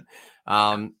what I meant.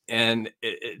 And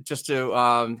just to,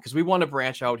 because we want to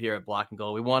branch out here at Black and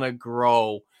Gold. We want to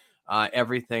grow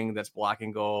everything that's Black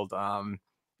and Gold,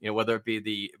 whether it be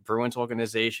the Bruins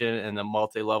organization and the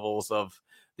multi-levels of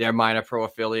their minor pro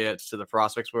affiliates to the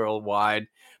prospects worldwide.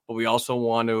 But we also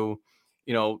want to,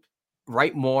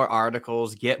 write more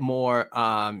articles, get more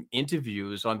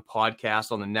interviews on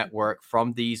podcasts on the network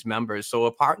from these members. So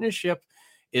a partnership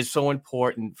is so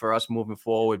important for us moving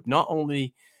forward. Not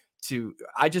only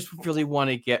I just really want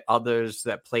to get others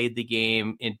that played the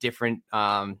game in different,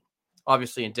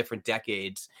 obviously in different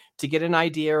decades, to get an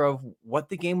idea of what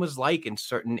the game was like in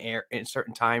certain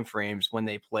time frames when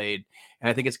they played. And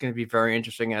I think it's going to be very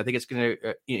interesting. And I think it's going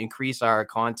to increase our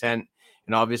content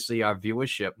and obviously our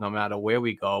viewership, no matter where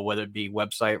we go, whether it be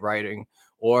website writing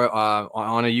or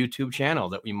on a YouTube channel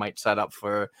that we might set up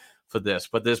for this.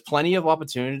 But there's plenty of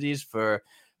opportunities for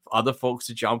other folks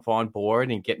to jump on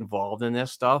board and get involved in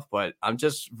this stuff. But I'm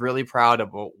just really proud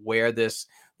about where this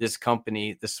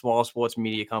company, the small sports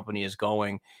media company, is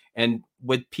going. And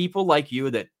with people like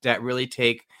you that really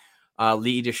take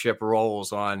leadership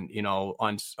roles on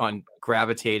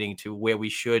gravitating to where we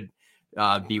should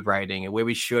be writing and where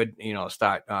we should,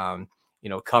 start,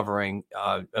 covering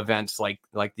events like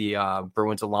the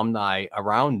Bruins alumni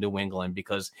around New England,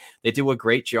 because they do a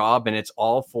great job, and it's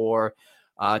all for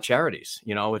charities.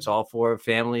 It's all for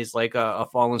families like a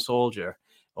fallen soldier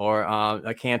or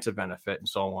a cancer benefit and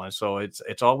so on. So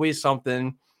it's always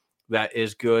something that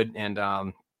is good,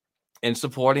 and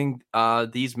supporting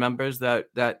these members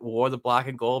that wore the black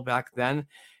and gold back then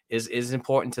is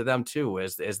important to them too,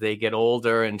 as they get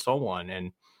older and so on.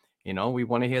 And we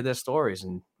want to hear their stories,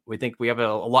 and we think we have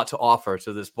a lot to offer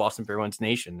to this Boston Bruins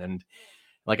nation. And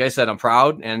like I said, I'm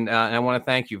proud, and I want to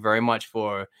thank you very much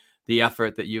for the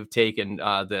effort that you've taken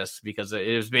this, because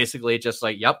it was basically just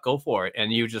like, yep, go for it,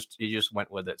 and you just went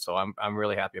with it. So I'm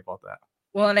really happy about that.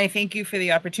 Well, and I thank you for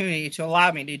the opportunity to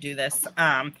allow me to do this,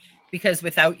 because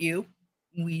without you,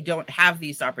 we don't have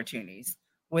these opportunities.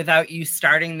 Without you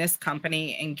starting this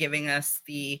company and giving us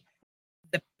the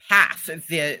path,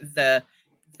 the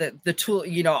tool,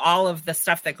 all of the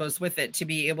stuff that goes with it to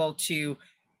be able to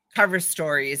cover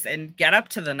stories and get up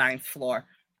to the 9th floor.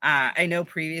 I know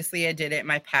previously I did it in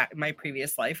my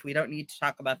previous life. We don't need to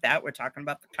talk about that. We're talking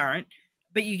about the current.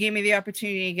 But you gave me the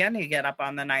opportunity again to get up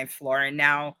on the 9th floor. And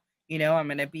now, I'm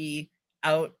going to be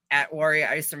out at Warrior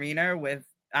Ice Arena with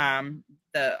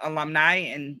the alumni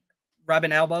and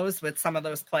rubbing elbows with some of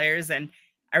those players. And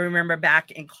I remember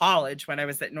back in college when I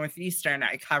was at Northeastern,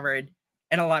 I covered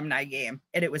an alumni game,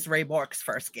 and it was Ray Bork's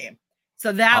first game.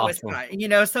 So that was fun,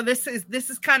 so this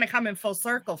is kind of coming full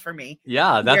circle for me.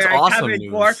 Yeah, that's awesome. I covered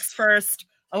news. Bork's first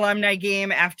alumni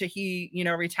game after he,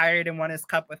 retired and won his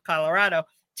cup with Colorado,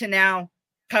 to now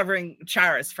covering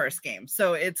Chara's first game.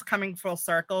 So it's coming full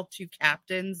circle, 2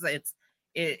 captains.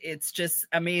 It's just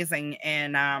amazing.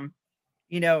 And,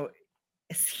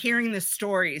 hearing the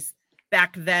stories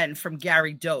back then from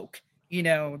Gary Doak,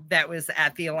 that was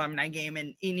at the alumni game,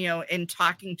 and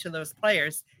talking to those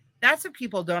players, that's what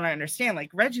people don't understand.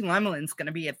 Like, Reggie Lemelin's going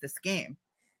to be at this game.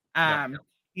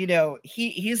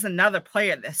 He's another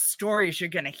player. The stories you're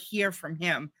going to hear from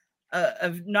him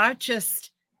of not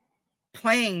just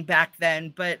playing back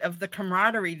then, but of the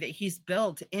camaraderie that he's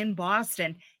built in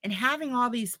Boston, and having all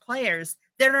these players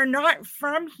that are not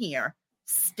from here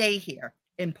stay here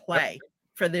and play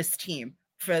for this team.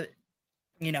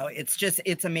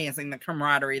 It's amazing, the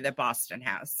camaraderie that Boston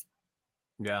has.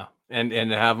 Yeah. And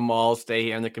to have them all stay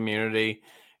here in the community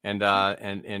and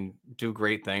do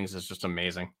great things is just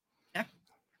amazing. Yeah.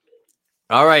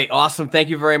 All right. Awesome. Thank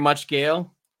you very much,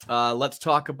 Gail. Let's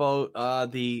talk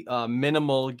about the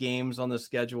minimal games on the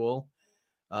schedule.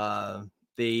 The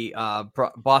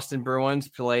Boston Bruins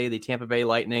play the Tampa Bay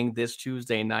Lightning this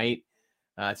Tuesday night.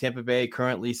 Tampa Bay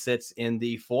currently sits in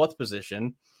the 4th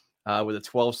position with a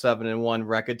 12-7-1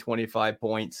 record, 25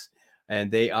 points. And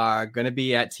they are going to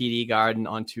be at TD Garden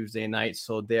on Tuesday night.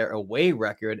 So their away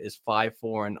record is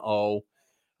 5-4-0.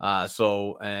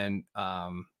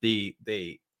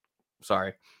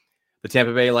 The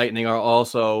Tampa Bay Lightning are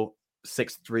also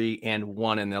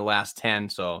 6-3-1 in their last 10.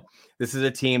 So this is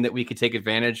a team that we could take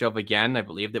advantage of again. I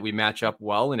believe that we match up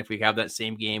well. And if we have that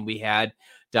same game we had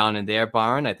down in their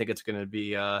barn, I think it's going to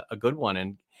be a good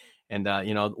one. And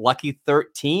lucky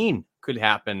 13 could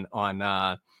happen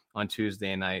on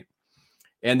Tuesday night.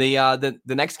 And the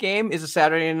next game is a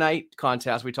Saturday night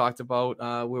contest we talked about,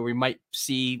 where we might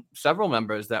see several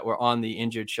members that were on the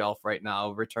injured shelf right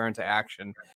now return to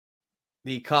action.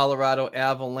 The Colorado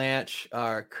Avalanche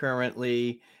are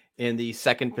currently in the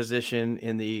 2nd position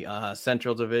in the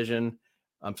Central Division.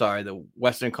 I'm sorry, the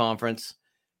Western Conference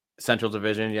Central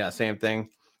Division. Yeah, same thing.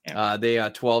 Yeah. They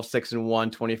are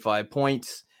 12-6-1, 25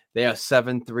 points. They are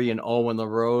 7-3-0 on the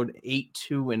road,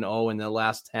 8-2-0 in their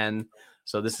last 10.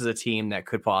 So this is a team that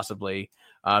could possibly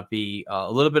be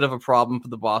a little bit of a problem for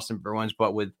the Boston Bruins,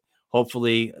 but with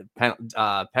hopefully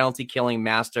penalty killing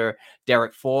master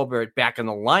Derek Forbert back in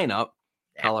the lineup,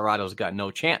 Colorado's got no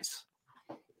chance.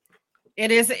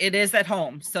 It is at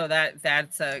home, so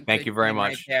that's a thank you very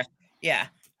much. Right there.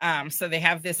 Yeah. So they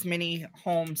have this mini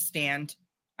home stand,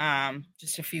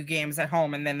 just a few games at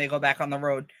home, and then they go back on the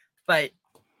road. But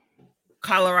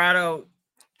Colorado,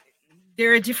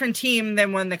 they're a different team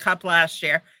than won the Cup last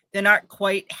year. They're not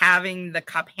quite having the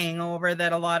Cup hangover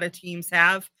that a lot of teams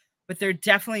have, but they're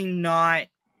definitely not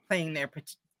playing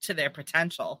to their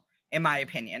potential, in my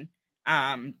opinion.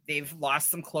 They've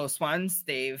lost some close ones.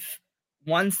 They've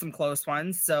won some close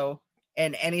ones. So,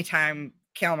 and anytime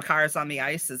Cale Makar is on the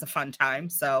ice is a fun time.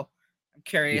 So I'm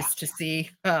curious to see,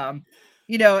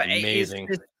 amazing.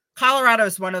 Colorado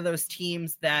is one of those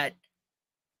teams that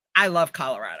I love.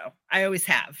 Colorado. I always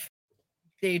have.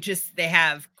 They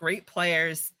have great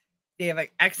players. They have an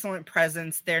excellent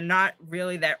presence. They're not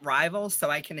really that rival,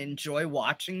 so I can enjoy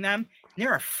watching them.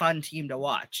 They're a fun team to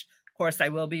watch. Of course, I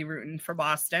will be rooting for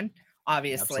Boston,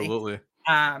 obviously. Absolutely.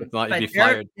 If not, you'd be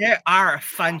fired. They are a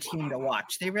fun team to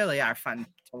watch. They really are fun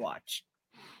to watch.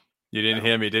 You didn't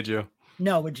hear me, did you?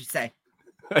 No, what'd you say?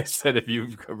 I said if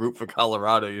you root for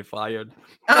Colorado, you're fired.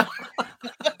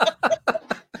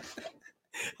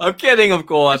 I'm kidding, of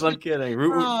course. I'm kidding.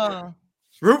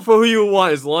 Root for who you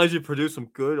want as long as you produce some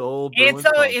good old Bruins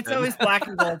It's always black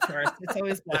and gold first. It's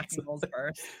always black and gold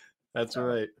first. That's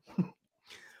right.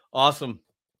 Awesome.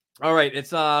 All right,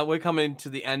 it's we're coming to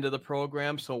the end of the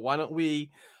program, so why don't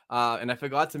we and I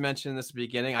forgot to mention this at the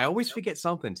beginning. I always forget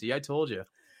something. See, I told you.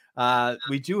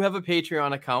 We do have a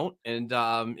Patreon account, and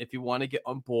if you want to get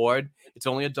on board, it's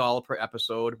only $1 per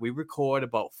episode. We record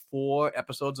about 4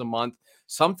 episodes a month.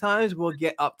 Sometimes we'll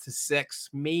get up to 6,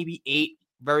 maybe 8.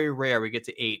 Very rare we get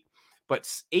to 8, but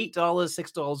 $8,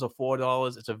 $6, or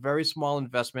 $4. It's a very small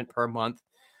investment per month.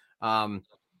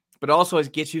 But also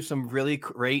it gets you some really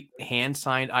great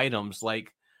hand-signed items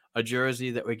like a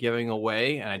jersey that we're giving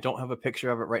away. And I don't have a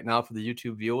picture of it right now for the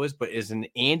YouTube viewers, but is an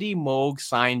Andy Moog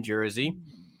signed jersey.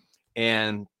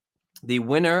 And the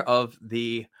winner of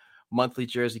the monthly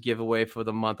jersey giveaway for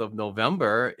the month of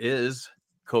November is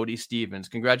Cody Stevens.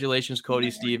 Congratulations,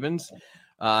 Cody Stevens.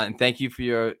 And thank you for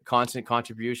your constant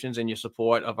contributions and your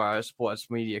support of our sports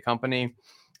media company.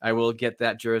 I will get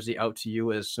that jersey out to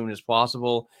you as soon as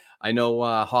possible. I know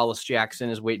Hollis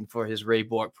Jackson is waiting for his Ray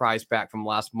Bork prize back from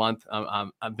last month.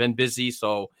 I've been busy,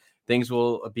 so things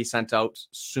will be sent out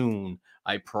soon,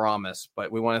 I promise.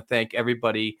 But we want to thank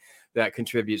everybody that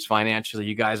contributes financially.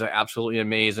 You guys are absolutely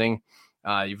amazing.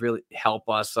 You really help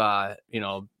us,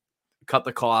 cut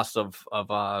the cost of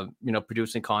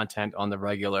producing content on the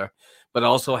regular. But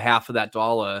also half of that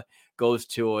dollar goes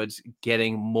towards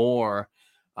getting more,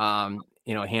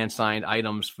 hand-signed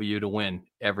items for you to win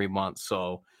every month.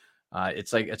 So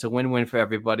it's a win-win for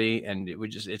everybody, and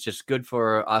it's just good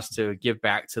for us to give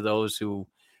back to those who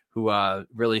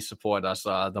really support us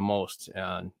the most,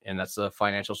 and that's the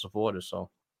financial supporters. So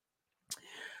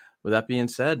with that being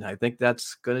said, I think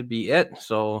that's going to be it.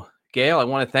 So Gail, I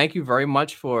want to thank you very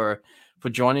much for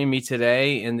joining me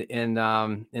today in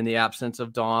the absence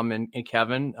of Dom and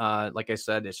Kevin. Like I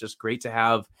said, it's just great to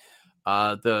have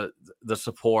the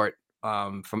support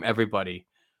from everybody.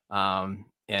 And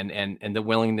the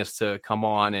willingness to come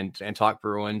on and talk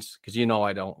Bruins, because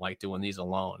I don't like doing these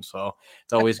alone. So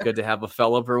it's always good to have a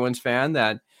fellow Bruins fan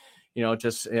that,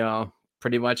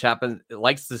 pretty much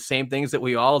likes the same things that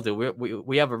we all do.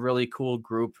 We have a really cool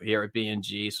group here at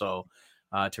B&G. So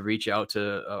to reach out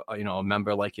to a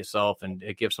member like yourself and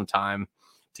it gives some time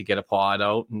to get a pod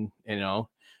out and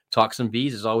talk some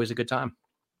bees is always a good time.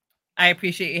 I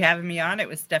appreciate you having me on. It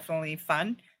was definitely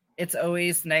fun. It's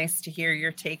always nice to hear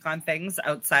your take on things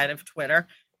outside of Twitter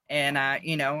and,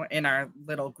 in our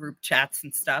little group chats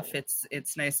and stuff. It's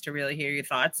nice to really hear your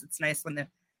thoughts. It's nice when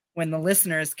the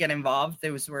listeners get involved.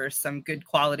 Those were some good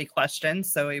quality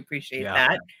questions, so I appreciate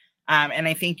that. And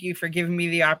I thank you for giving me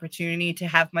the opportunity to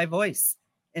have my voice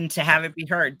and to have it be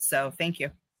heard. So thank you.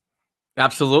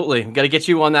 Absolutely. Got to get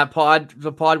you on that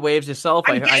the pod waves yourself.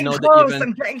 I know close.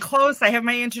 I'm getting close. I have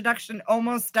my introduction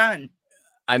almost done.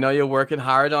 I know you're working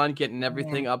hard on getting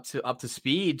everything up to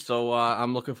speed. So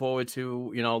I'm looking forward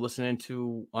to, listening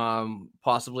to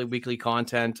possibly weekly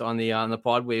content on the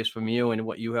pod waves from you and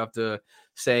what you have to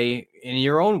say in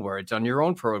your own words on your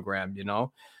own program.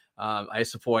 I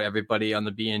support everybody on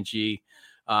the B&G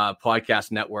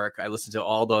podcast network. I listen to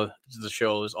all the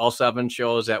shows, all 7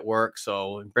 shows at work.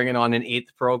 So bringing on an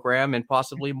 8th program and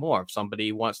possibly more. If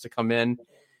somebody wants to come in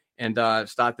and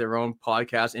start their own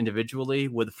podcast individually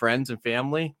with friends and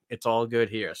family, it's all good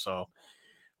here. So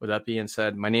with that being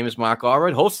said, my name is Mark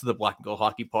Allred, host of the Black and Gold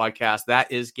Hockey Podcast.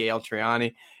 That is Gail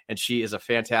Triani, and she is a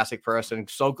fantastic person.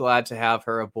 So glad to have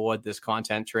her aboard this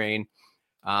content train.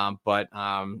 But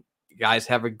guys,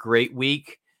 have a great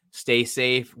week. Stay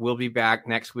safe. We'll be back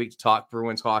next week to talk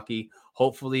Bruins hockey.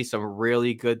 Hopefully some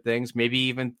really good things, maybe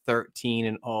even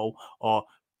 13-0 or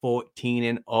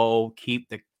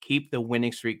 14-0. Keep the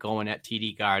winning streak going at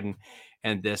TD Garden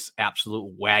and this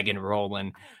absolute wagon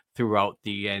rolling throughout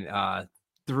the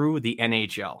through the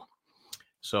NHL.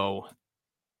 So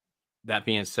that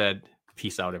being said,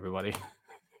 peace out, everybody.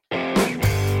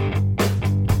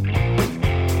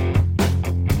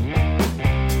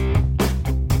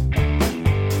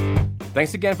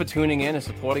 Thanks again for tuning in and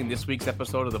supporting this week's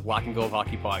episode of the Black and Gold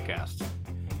Hockey Podcast.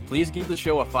 Please give the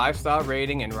show a 5-star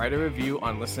rating and write a review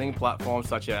on listening platforms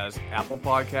such as Apple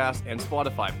Podcasts and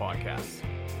Spotify Podcasts.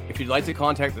 If you'd like to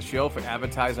contact the show for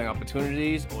advertising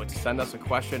opportunities or to send us a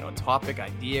question or topic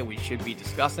idea we should be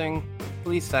discussing,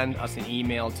 please send us an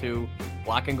email to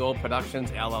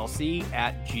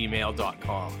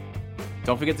blackandgoldproductionsllc@gmail.com.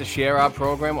 Don't forget to share our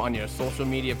program on your social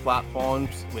media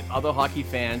platforms with other hockey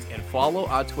fans and follow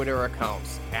our Twitter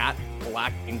accounts at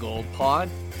Black and Gold Pod,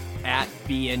 at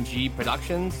BNG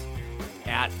Productions,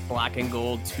 at Black and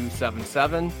Gold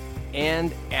 277,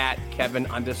 and at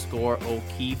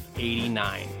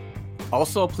Kevin_O'Keefe89.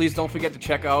 Also, please don't forget to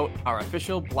check out our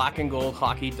official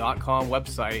blackandgoldhockey.com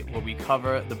website where we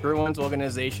cover the Bruins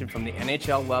organization from the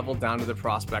NHL level down to the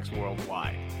prospects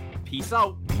worldwide. Peace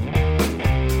out.